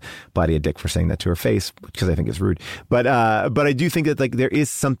called Blatty a dick for saying that to her face, because I think it's rude, but I do think that like there is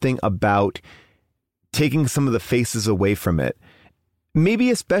something about taking some of the faces away from it.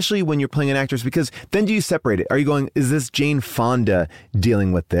 Maybe especially when you're playing an actress, because then do you separate it? Are you going, is this Jane Fonda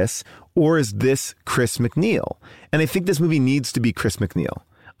dealing with this? Or is this Chris MacNeil? And I think this movie needs to be Chris MacNeil.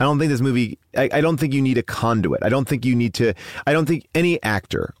 I don't think this movie, I don't think you need a conduit. I don't think any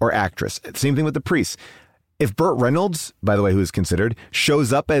actor or actress, same thing with the priest. If Burt Reynolds, by the way, who is considered,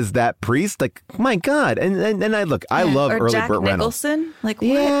 shows up as that priest, like, my God. And I love early Jack Burt Reynolds. Nicholson? Like, what?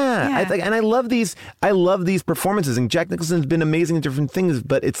 Yeah. I love these performances. And Jack Nicholson's been amazing in different things,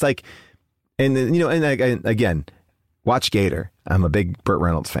 but it's like, and again, watch Gator. I'm a big Burt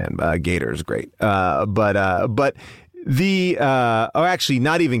Reynolds fan. Gator is great. But actually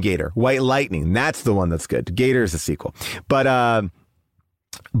not even Gator. White Lightning. That's the one that's good. Gator is a sequel. But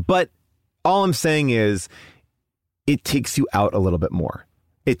all I'm saying is it takes you out a little bit more.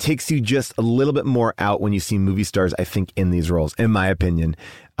 It takes you just a little bit more out when you see movie stars, I think, in these roles, in my opinion.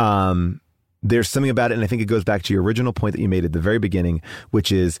 There's something about it, and I think it goes back to your original point that you made at the very beginning,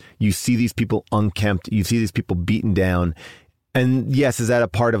 which is you see these people unkempt, you see these people beaten down. And yes, is that a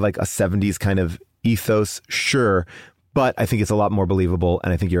part of like a 70s kind of ethos? Sure. But I think it's a lot more believable,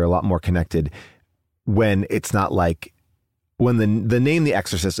 and I think you're a lot more connected when it's not like, when the name The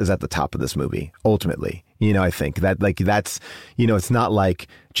Exorcist is at the top of this movie, ultimately. I think that like that's, it's not like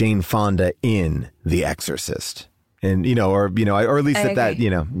Jane Fonda in The Exorcist. And, or at least at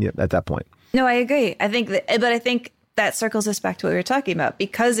that point. No, I agree. I think that circles us back to what we were talking about,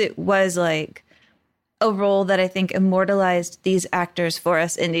 because it was like a role that I think immortalized these actors for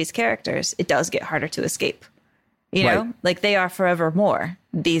us in these characters. It does get harder to escape, know, like they are forevermore.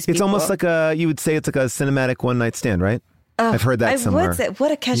 These people. It's almost like you would say it's like a cinematic one night stand, right? I've heard that somewhere.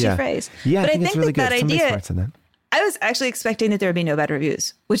 What a catchy phrase. Yeah, but I think it's really good. Somebody smarts in that. I was actually expecting that there would be no bad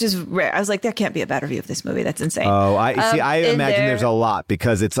reviews, which is rare. I was like, there can't be a bad review of this movie. That's insane. Oh, I imagine there's a lot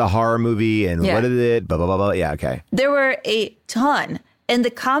because it's a horror movie and what is it? Blah, blah, blah, blah. Yeah, okay. There were a ton. And the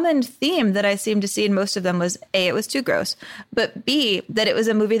common theme that I seemed to see in most of them was A, it was too gross, but B, that it was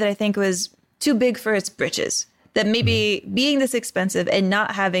a movie that I think was too big for its britches. That maybe being this expensive and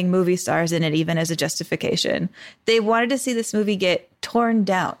not having movie stars in it even as a justification, they wanted to see this movie get torn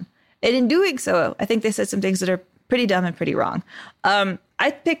down. And in doing so, I think they said some things that are pretty dumb and pretty wrong.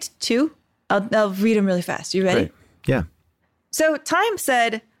 I picked 2. I'll read them really fast. You ready? Great. Yeah. So Time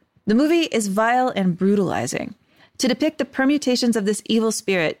said, the movie is vile and brutalizing. To depict the permutations of this evil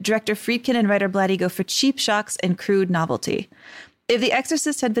spirit, director Friedkin and writer Blatty go for cheap shocks and crude novelty. If The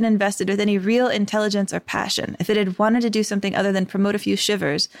Exorcist had been invested with any real intelligence or passion, if it had wanted to do something other than promote a few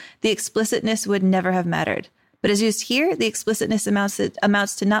shivers, the explicitness would never have mattered. But as used here, the explicitness amounts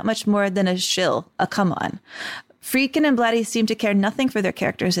to not much more than a shill, a come on. Friedkin and Blatty seem to care nothing for their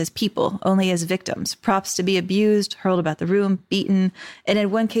characters as people, only as victims, props to be abused, hurled about the room, beaten, and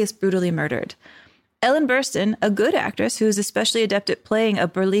in one case brutally murdered. Ellen Burstyn, a good actress who is especially adept at playing a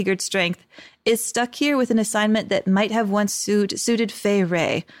beleaguered strength, is stuck here with an assignment that might have once suited Fay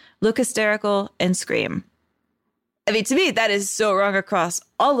Wray, look hysterical and scream. I mean, to me, that is so wrong across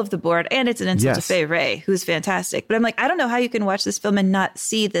all of the board, and it's an insult to Fay Wray, who's fantastic. But I'm like, I don't know how you can watch this film and not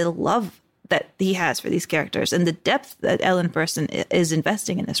see the love that he has for these characters and the depth that Ellen Burstyn is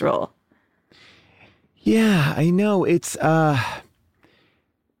investing in this role. Yeah, I know. It's,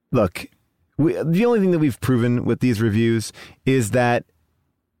 look, the only thing that we've proven with these reviews is that,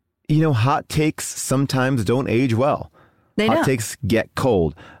 hot takes sometimes don't age well. Hot takes get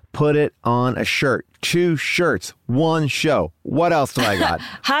cold. Put it on a shirt. 2 shirts, 1 show. What else do I got?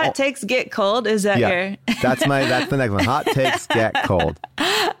 Hot takes get cold. Is that your? That's the next one. Hot takes get cold.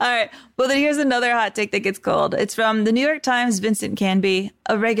 All right. Well, then here's another hot take that gets cold. It's from the New York Times' Vincent Canby,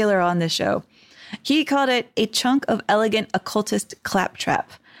 a regular on this show. He called it a chunk of elegant occultist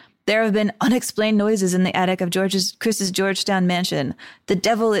claptrap. There have been unexplained noises in the attic of Chris's Georgetown mansion. The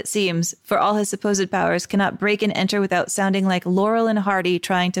devil, it seems, for all his supposed powers, cannot break and enter without sounding like Laurel and Hardy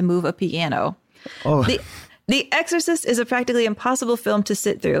trying to move a piano. Oh. The Exorcist is a practically impossible film to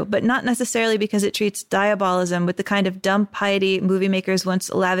sit through, but not necessarily because it treats diabolism with the kind of dumb piety movie makers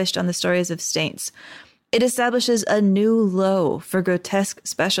once lavished on the stories of saints. It establishes a new low for grotesque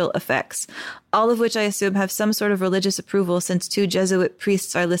special effects, all of which I assume have some sort of religious approval since 2 Jesuit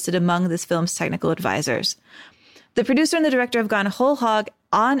priests are listed among this film's technical advisors. The producer and the director have gone whole hog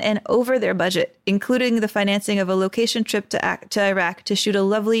on and over their budget, including the financing of a location trip to Iraq to shoot a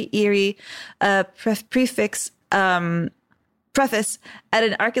lovely, eerie preface at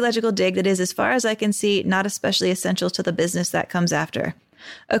an archaeological dig that is, as far as I can see, not especially essential to the business that comes after.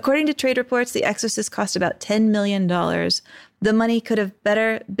 According to trade reports, The Exorcist cost about $10 million. The money could have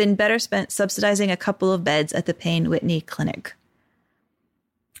been better spent subsidizing a couple of beds at the Payne Whitney Clinic.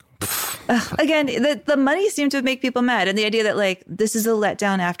 Again, the money seemed to make people mad, and the idea that like this is a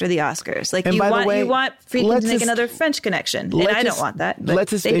letdown after the Oscars. Like you want Friedkin to make another French Connection, and I don't want that. But let's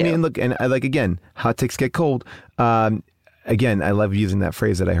just look, and I again, hot takes get cold. Again, I love using that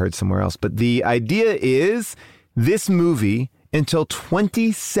phrase that I heard somewhere else, but the idea is this movie until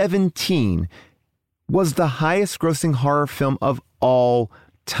 2017 was the highest grossing horror film of all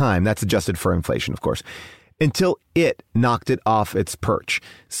time. That's adjusted for inflation, of course, until it knocked it off its perch.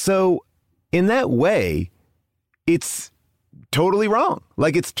 So in that way, it's totally wrong.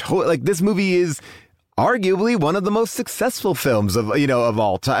 Like like this movie is arguably one of the most successful films of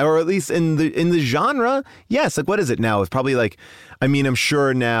all time, or at least in the genre. Yes. Like, what is it now? It's probably like, I mean, I'm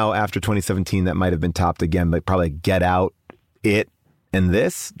sure now after 2017 that might have been topped again, but probably Get Out, It, and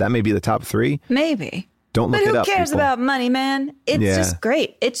this. That may be the top 3. Maybe. Don't look it up. But who cares people. about money, man? It's just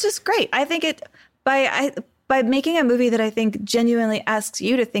great. It's just great. I think by making a movie that I think genuinely asks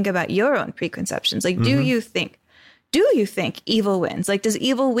you to think about your own preconceptions. Like, do you think evil wins? Like, does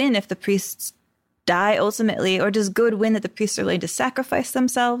evil win if the priests die ultimately, or does good win that the priests are willing to sacrifice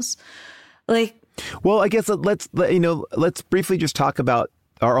themselves? Like, well, I guess let's briefly just talk about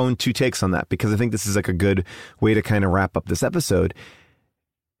our own 2 takes on that, because I think this is like a good way to kind of wrap up this episode.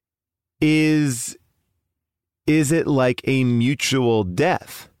 Is it like a mutual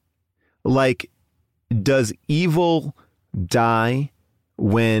death? Like, does evil die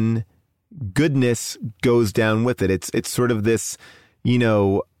when goodness goes down with it? It's sort of this,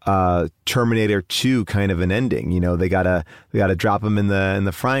 Terminator 2 kind of an ending. They gotta drop him in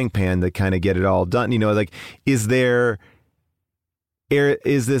the frying pan to kind of get it all done. Like, is this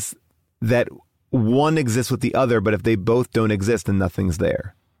that one exists with the other, but if they both don't exist, then nothing's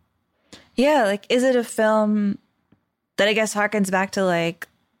there? Yeah, like, is it a film that I guess harkens back to like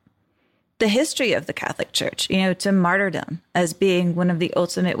the history of the Catholic Church, to martyrdom as being one of the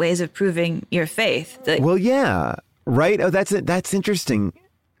ultimate ways of proving your faith? Well, yeah. Right? Oh, that's interesting.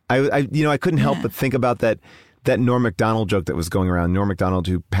 I couldn't help but think about that Norm Macdonald joke that was going around. Norm Macdonald,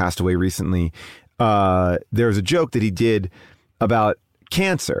 who passed away recently, there was a joke that he did about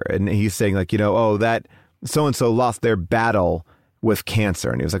cancer, and he's saying like, that so-and-so lost their battle with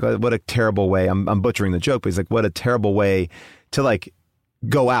cancer. And he was like, oh, what a terrible way. I'm butchering the joke, but he's like, what a terrible way to like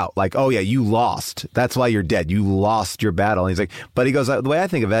go out. Like, oh yeah, you lost. That's why you're dead. You lost your battle. And he's like, but he goes, the way I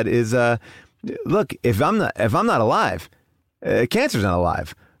think of it is, look, if I'm not alive, cancer's not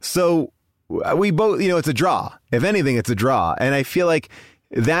alive. So we both, it's a draw. If anything, it's a draw. And I feel like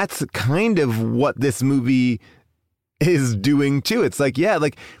that's kind of what this movie is doing too. It's like, yeah,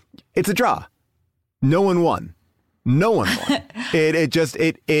 like it's a draw. No one won. They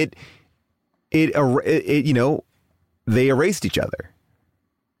erased each other.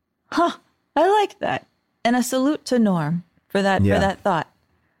 Huh. I like that. And a salute to Norm for that thought.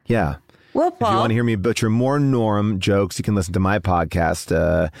 Yeah. Well, Paul, if you want to hear me butcher more Norm jokes, you can listen to my podcast,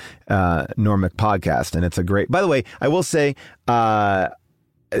 Norm McPodcast. And it's a great, by the way, I will say,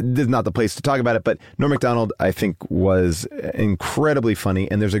 this is not the place to talk about it, but Norm Macdonald, I think, was incredibly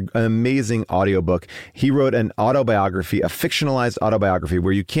funny. And there's an amazing audiobook. He wrote an autobiography, a fictionalized autobiography,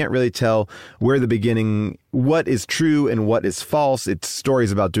 where you can't really tell where the beginning, what is true and what is false. It's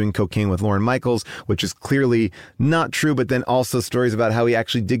stories about doing cocaine with Lorne Michaels, which is clearly not true, but then also stories about how he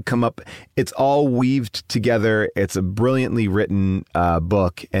actually did come up. It's all weaved together. It's a brilliantly written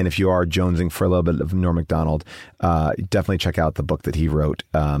book. And if you are jonesing for a little bit of Norm Macdonald, definitely check out the book that he wrote.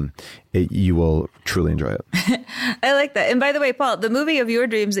 You will truly enjoy it. I like that. And by the way, Paul, the movie of your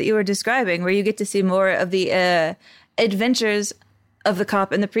dreams that you were describing, where you get to see more of the adventures of the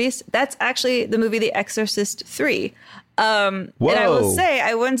cop and the priest, that's actually the movie The Exorcist 3. And I will say,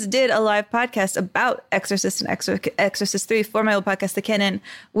 I once did a live podcast about Exorcist and Exorcist 3 for my old podcast, The Canon,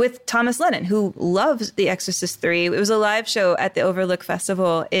 with Thomas Lennon, who loves The Exorcist 3. It was a live show at the Overlook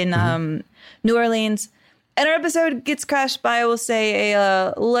Festival in New Orleans. And our episode gets crashed by, I will say,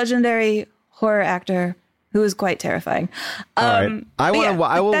 a legendary horror actor who is quite terrifying. All right. I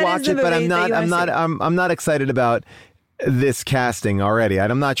will watch it, but I'm not excited about this casting already.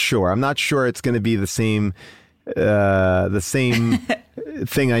 I'm not sure. I'm not sure it's going to be the same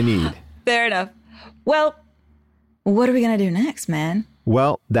thing I need. Fair enough. Well, what are we going to do next, man?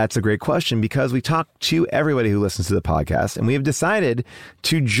 Well, that's a great question, because we talked to everybody who listens to the podcast, and we have decided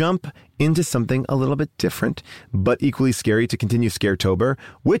to jump into something a little bit different, but equally scary to continue Scaretober,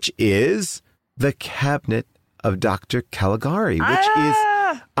 which is The Cabinet of Dr. Caligari, which is...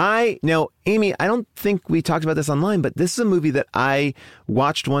 Now, Amy, I don't think we talked about this online, but this is a movie that I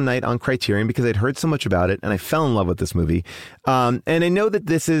watched one night on Criterion because I'd heard so much about it, and I fell in love with this movie. And I know that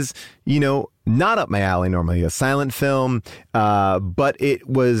this is, not up my alley normally, a silent film, but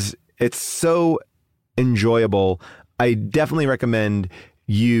it's so enjoyable. I definitely recommend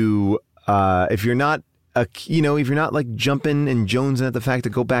you, if you're not like jumping and jonesing at the fact to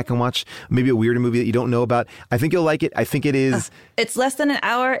go back and watch maybe a weirder movie that you don't know about, I think you'll like it. I think it is. It's less than an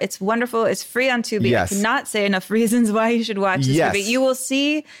hour. It's wonderful. It's free on Tubi. Yes. I cannot say enough reasons why you should watch this movie. You will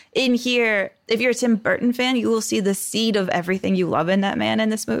see in here, if you're a Tim Burton fan, you will see the seed of everything you love in that man in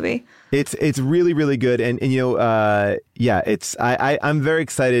this movie. It's really, really good. And I'm very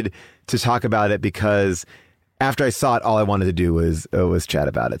excited to talk about it because after I saw it, all I wanted to do was chat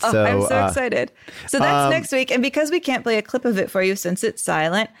about it. So I'm so excited. So that's next week. And because we can't play a clip of it for you since it's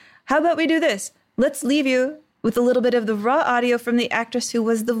silent, how about we do this? Let's leave you with a little bit of the raw audio from the actress who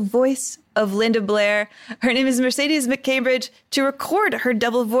was the voice of Linda Blair. Her name is Mercedes McCambridge. To record her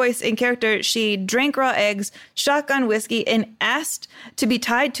double voice in character, she drank raw eggs, shotgun whiskey, and asked to be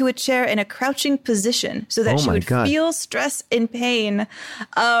tied to a chair in a crouching position so that she would feel stress and pain.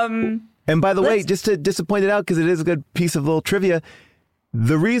 And by the way, just to point it out, because it is a good piece of little trivia,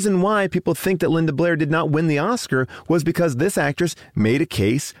 the reason why people think that Linda Blair did not win the Oscar was because this actress made a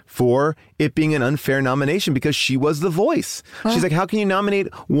case for it being an unfair nomination because she was the voice. Huh? She's like, how can you nominate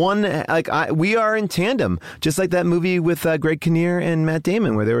one? We are in tandem, just like that movie with Greg Kinnear and Matt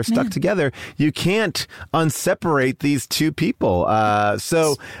Damon where they were stuck together. You can't unseparate these two people. But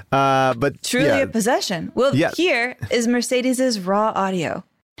truly a possession. Well, here is Mercedes's raw audio.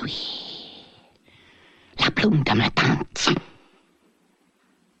 La plume de ma tante.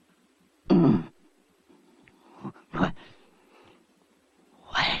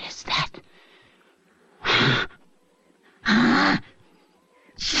 What is that?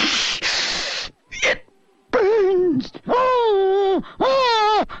 It burns.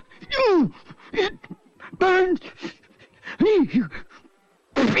 It burns me, you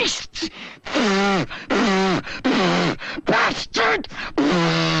beast. Bastard.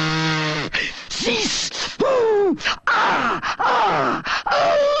 Cease.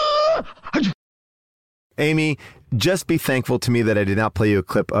 Amy, just be thankful to me that I did not play you a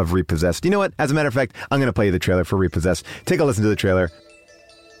clip of Repossessed. You know what? As a matter of fact, I'm going to play you the trailer for Repossessed. Take a listen to the trailer.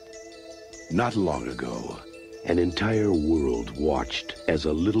 Not long ago, an entire world watched as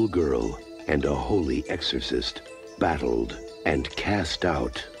a little girl and a holy exorcist battled and cast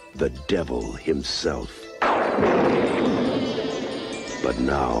out the devil himself. But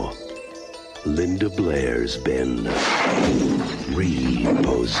now, Linda Blair's been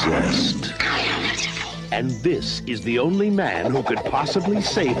repossessed. And this is the only man who could possibly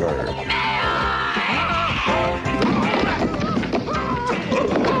save her.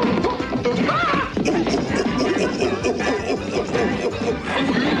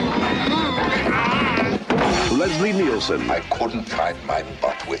 Leslie Nielsen. I couldn't find my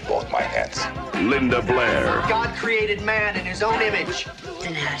butt with both my hands. Linda Blair. God created man in his own image.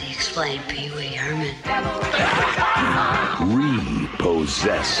 Then how do you explain Pee Wee Herman?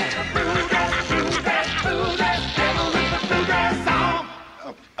 Repossessed.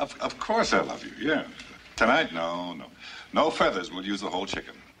 Of course I love you, yeah. Tonight, no. No feathers. We'll use the whole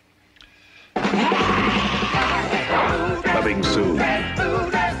chicken. Coming soon.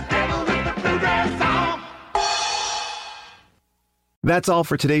 That's all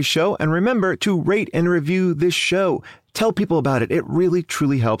for today's show, and remember to rate and review this show. Tell people about it. It really,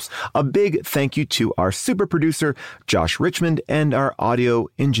 truly helps. A big thank you to our super producer, Josh Richmond, and our audio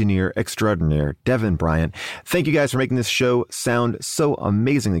engineer extraordinaire, Devin Bryant. Thank you guys for making this show sound so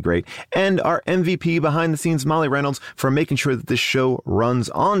amazingly great. And our MVP behind the scenes, Molly Reynolds, for making sure that this show runs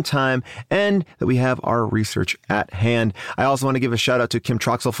on time and that we have our research at hand. I also want to give a shout out to Kim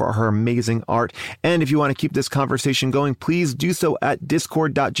Troxel for her amazing art. And if you want to keep this conversation going, please do so at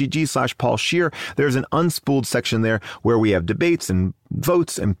discord.gg/Paul Scheer. There's an unspooled section there where we have debates and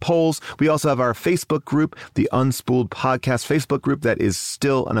votes and polls. We also have our Facebook group, the Unspooled Podcast Facebook group, that is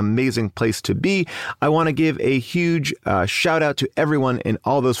still an amazing place to be. I want to give a huge shout out to everyone in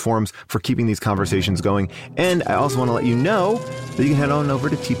all those forums for keeping these conversations going. And I also want to let you know that you can head on over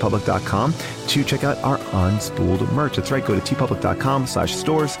to tpublic.com to check out our Unspooled merch. That's right. Go to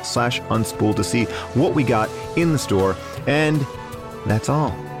tpublic.com/stores/unspooled to see what we got in the store. And that's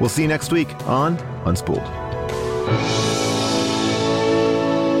all. We'll see you next week on Unspooled.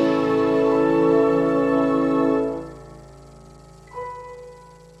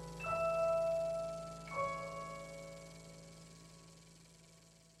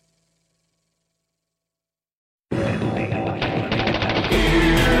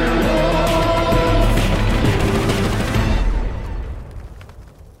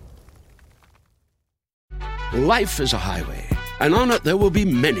 Life is a highway, and on it there will be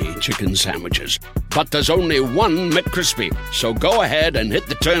many chicken sandwiches. But there's only one McCrispy. So go ahead and hit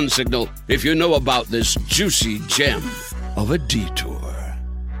the turn signal if you know about this juicy gem of a detour.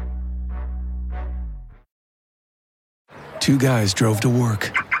 Two guys drove to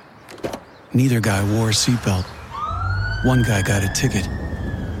work. Neither guy wore a seatbelt. One guy got a ticket.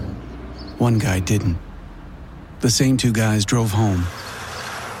 One guy didn't. The same two guys drove home.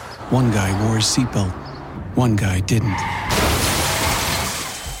 One guy wore his seatbelt. One guy didn't.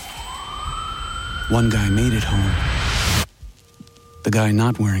 One guy made it home. The guy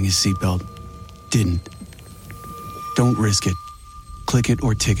not wearing his seatbelt didn't. Don't risk it. Click it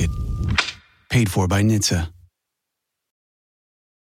or ticket. Paid for by NHTSA.